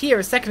just here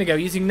a second ago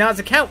using Na's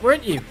account,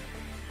 weren't you?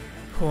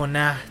 Poor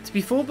Na. To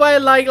be fooled by a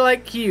lie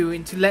like you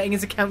into letting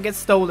his account get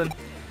stolen.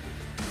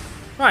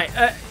 Right,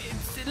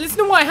 listen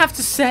to what I have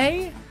to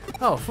say.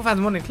 Oh,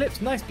 4001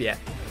 Eclipse, nice BF.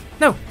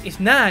 No, if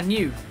Na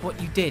knew what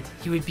you did,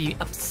 he would be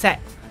upset.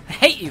 I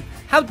hate you.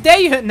 How dare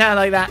you hurt Na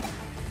like that?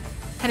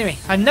 Anyway,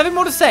 I have nothing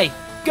more to say.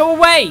 Go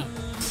away.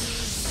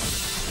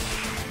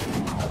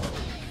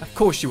 Of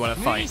course you want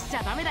to fight.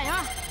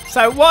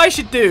 So what I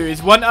should do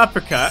is one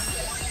uppercut.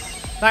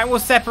 That will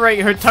separate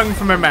her tongue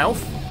from her mouth.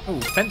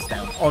 Oh, fence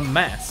down en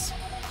masse.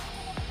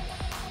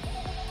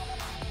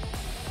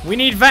 We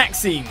need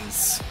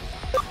vaccines.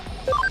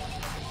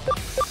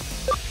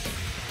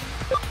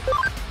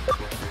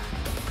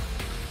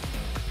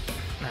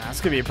 Nah,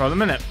 that's gonna be a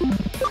problem, isn't it?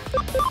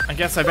 I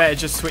guess I better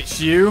just switch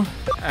you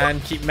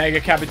and keep Mega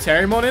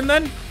Cabuteriumon in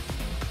then.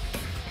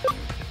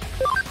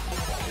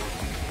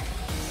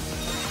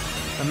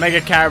 The Mega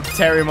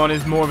Cabuteriumon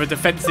is more of a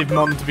defensive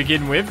mon to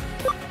begin with.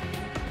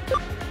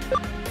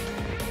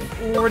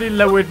 Already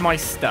lowered my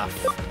stuff.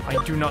 I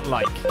do not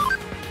like.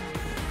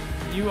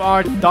 You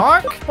are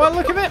dark by the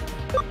look of it.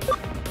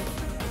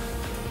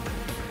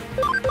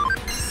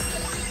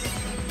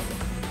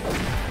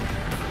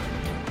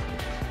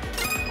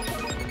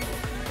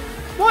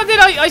 Why did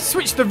I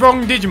switched the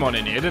wrong Digimon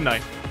in here, didn't I?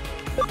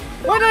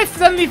 Why did I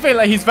suddenly feel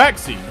like he's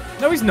Vaccine?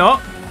 No, he's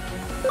not.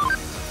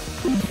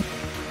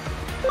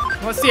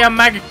 Let's see how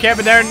Mega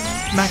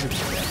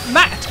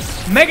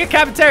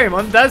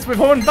Cabuteriumon does with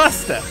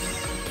Hornbuster.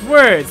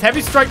 Words.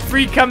 Heavy Strike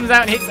 3 comes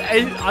out and hits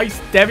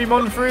Ice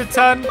Devimon for a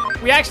ton.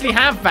 We actually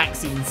have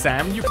vaccines,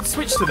 Sam. You can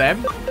switch to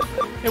them.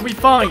 It'll be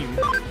fine.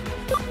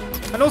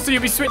 And also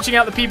you'll be switching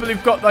out the people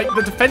who've got like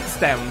the defense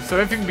down, so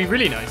everything will be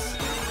really nice.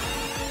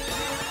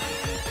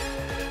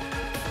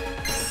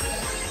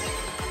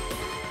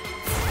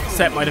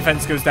 Except my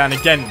defense goes down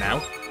again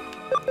now.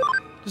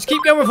 Just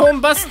keep going with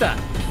Hornbuster.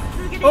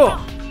 Oh.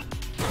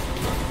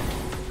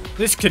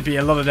 This could be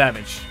a lot of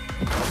damage.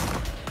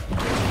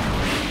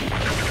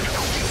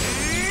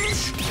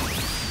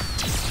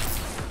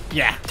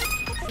 Yeah.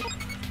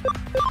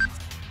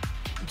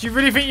 Do you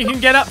really think you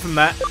can get up from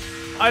that?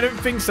 I don't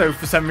think so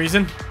for some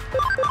reason.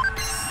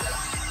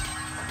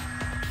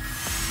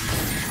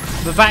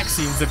 The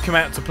vaccines have come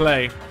out to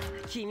play.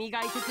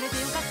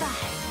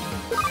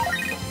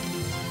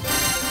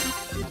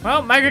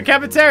 Well, Mega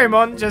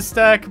Capitariumon just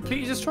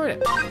completely destroyed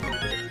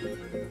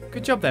it.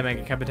 Good job there,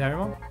 Mega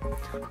Capitariumon.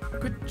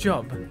 Good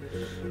job.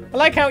 I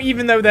like how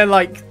even though they're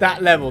like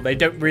that level, they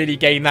don't really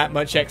gain that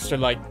much extra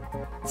like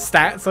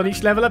stats on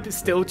each level up. It's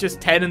still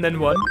just 10 and then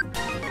 1.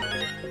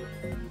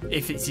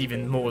 If it's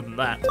even more than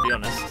that, to be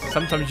honest.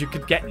 Sometimes you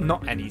could get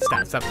not any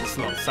stats after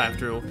slots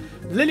after all.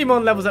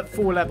 Lilymon levels up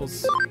 4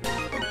 levels.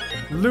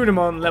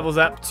 Lunamon levels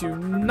up to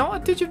not a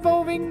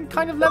Digivolving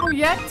kind of level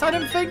yet, I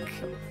don't think.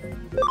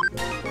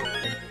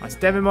 Nice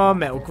Devimon,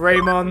 Metal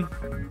Greymon.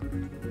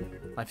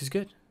 Life is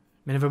good.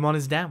 Minivomon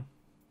is down.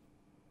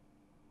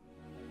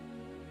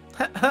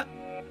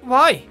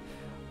 Why?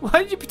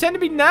 Why did you pretend to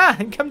be Nah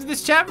and come to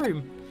this chat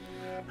room?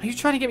 Are you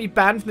trying to get me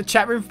banned from the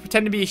chat room for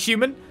pretending to be a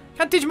human?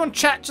 Can't Digimon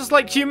chat just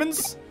like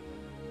humans?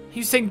 Are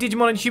you saying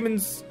Digimon and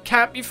humans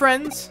can't be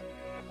friends?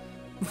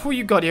 Before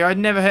you got here, I'd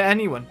never hurt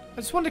anyone. I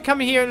just wanted to come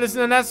here and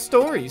listen to Naz's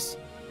stories.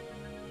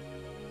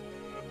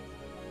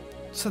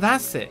 So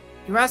that's it.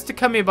 You were asked to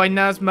come here by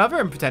Naz's mother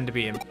and pretend to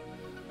be him.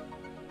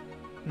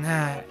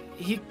 Nah,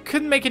 he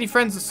couldn't make any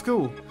friends at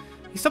school.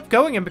 He stopped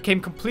going and became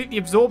completely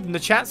absorbed in the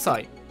chat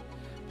site.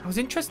 I was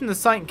interested in the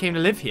site and came to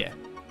live here.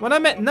 When I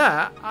met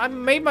Nah, I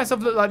made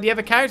myself look like the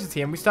other characters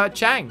here and we started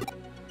chatting.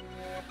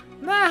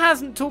 Nah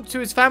hasn't talked to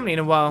his family in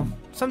a while.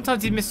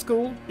 Sometimes he'd miss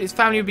school, his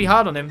family would be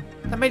hard on him.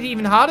 That made it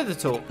even harder to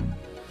talk.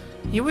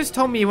 He always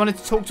told me he wanted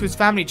to talk to his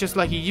family just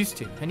like he used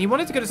to, and he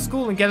wanted to go to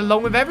school and get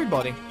along with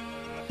everybody.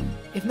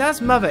 If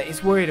Naz's mother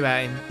is worried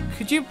about him,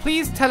 could you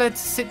please tell her to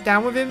sit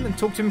down with him and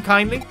talk to him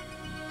kindly?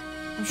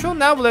 I'm sure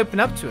Nah will open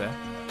up to her.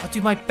 I'll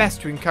do my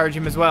best to encourage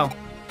him as well.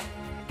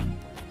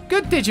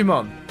 Good,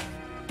 Digimon.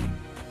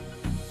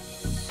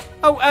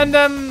 Oh, and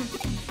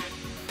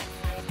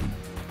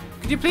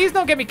could you please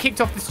not get me kicked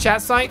off this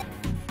chat site?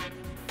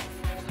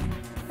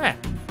 Yeah.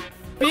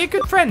 Be a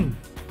good friend.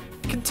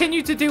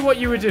 Continue to do what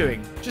you were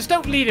doing. Just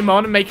don't lead him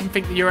on and make him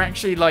think that you're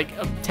actually, like,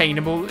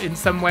 obtainable in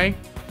some way.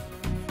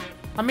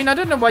 I mean, I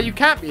don't know why you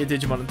can't be a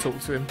Digimon and talk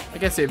to him. I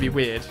guess it'd be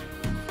weird.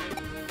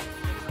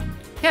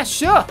 Yeah,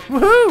 sure.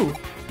 Woohoo!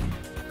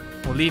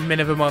 We'll leave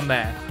Minivomon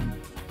there.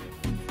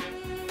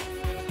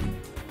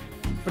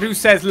 But who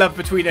says love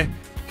between a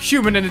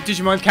human and a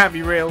Digimon can't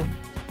be real?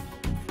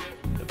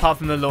 Apart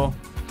from the law.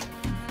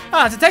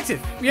 Ah, detective.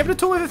 Were you able to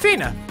talk with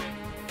Athena?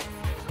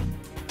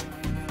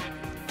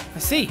 I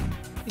see.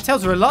 He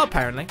tells her a lot,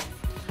 apparently.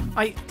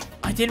 I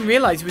didn't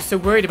realize he was so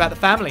worried about the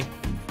family.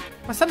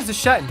 My son is a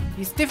shut-in.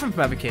 He's different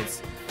from other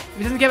kids. If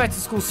he doesn't get back to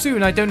school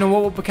soon, I don't know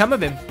what will become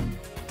of him.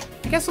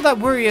 I guess all that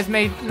worry has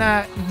made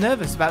Nah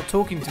nervous about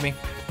talking to me.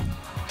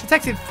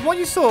 Detective, from what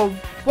you saw,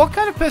 what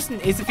kind of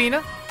person is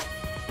Athena?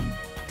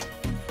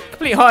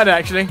 Complete heart,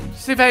 actually.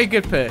 She's a very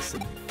good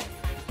person.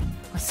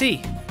 I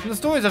see. From the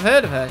stories I've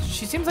heard of her,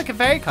 she seems like a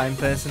very kind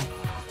person.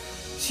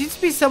 She seems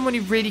to be someone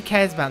who really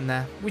cares about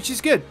Nah, which is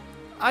good.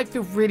 I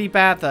feel really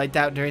bad that I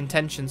doubt her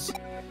intentions.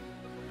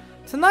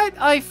 Tonight,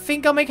 I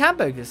think I'll make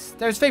hamburgers.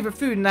 They're his favourite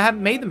food and I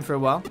haven't made them for a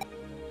while.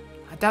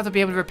 I doubt I'll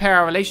be able to repair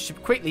our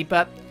relationship quickly,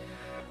 but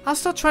I'll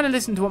start trying to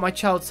listen to what my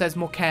child says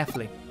more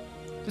carefully.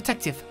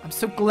 Detective, I'm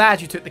so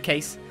glad you took the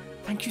case.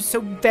 Thank you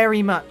so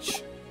very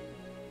much.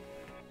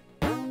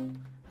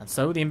 And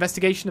so, the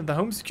investigation of the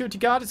home security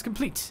guard is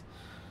complete.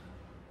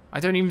 I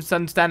don't even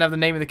understand how the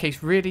name of the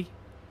case really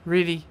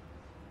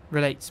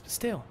relates, but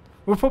still.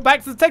 We'll report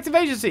back to the detective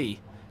agency.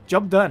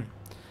 Job done.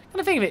 Kind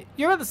of think of it,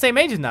 you're about the same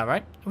age as now,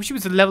 right? I wish he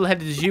was as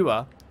level-headed as you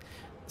are.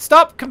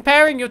 Stop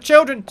comparing your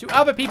children to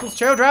other people's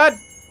children!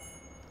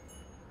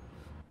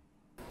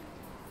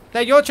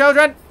 They're your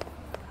children!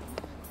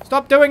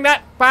 Stop doing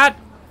that, bad!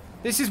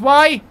 This is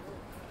why!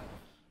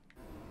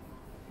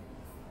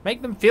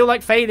 Make them feel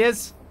like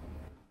failures.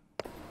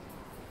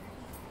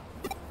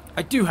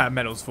 I do have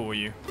medals for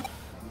you.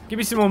 Give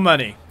me some more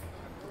money.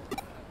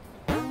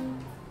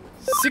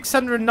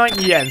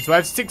 690 yen, so I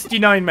have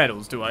 69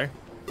 medals, do I?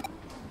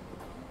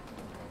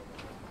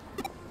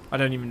 I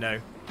don't even know.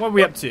 What are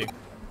we up to?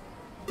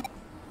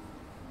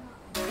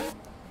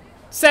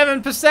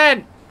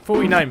 7%!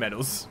 49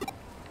 medals.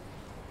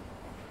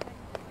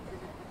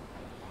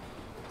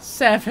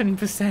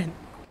 7%.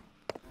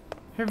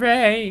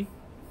 Hooray!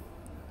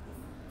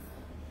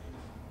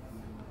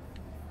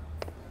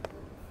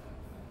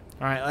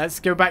 Alright,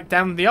 let's go back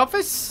down to the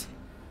office.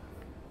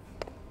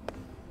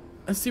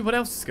 Let's see what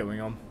else is going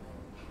on.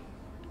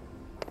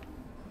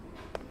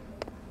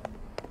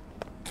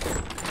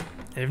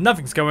 And if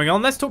nothing's going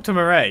on, let's talk to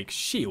Mireille, 'cause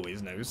she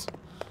always knows.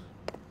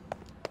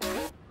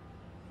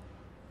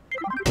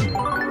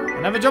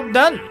 Another job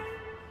done.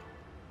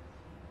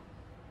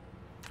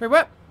 Wait,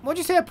 what? What'd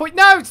you say?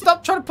 No!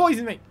 Stop trying to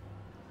poison me!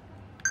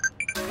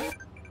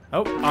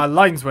 Oh, our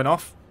lines went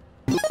off.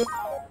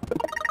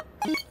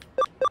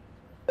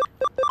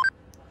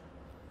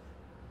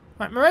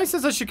 Right, Mireille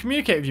says I should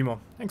communicate with you more.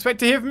 Expect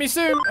to hear from me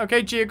soon.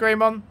 Okay,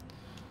 GrapLeomon.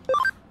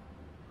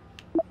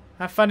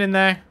 Have fun in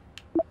there.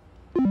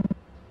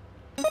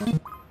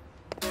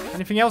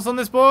 Anything else on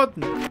this board?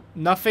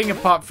 Nothing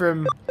apart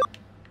from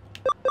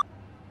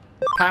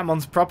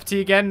Patamon's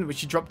property again,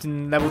 which he dropped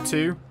in level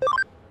 2.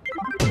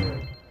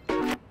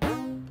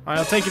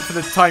 I'll take it for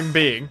the time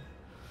being.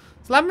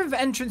 The labyrinth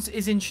entrance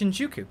is in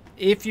Shinjuku.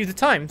 If you have the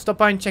time, stop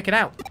by and check it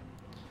out.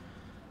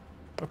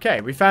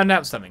 Okay, we found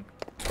out something.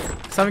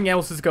 Something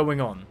else is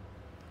going on.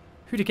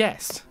 Who'd have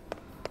guessed?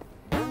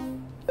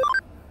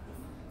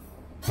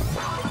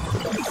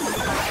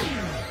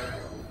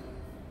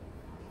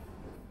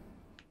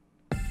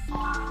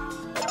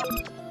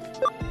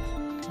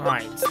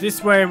 Alright, is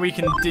this where we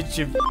can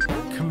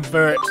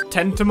convert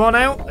Tentamon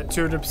out at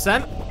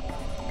 200%?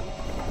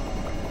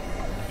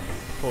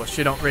 Of course,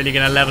 you're not really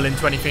going to level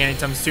into anything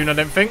anytime soon, I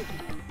don't think.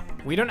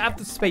 We don't have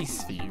the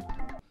space for you.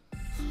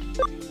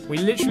 We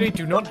literally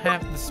do not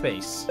have the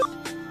space.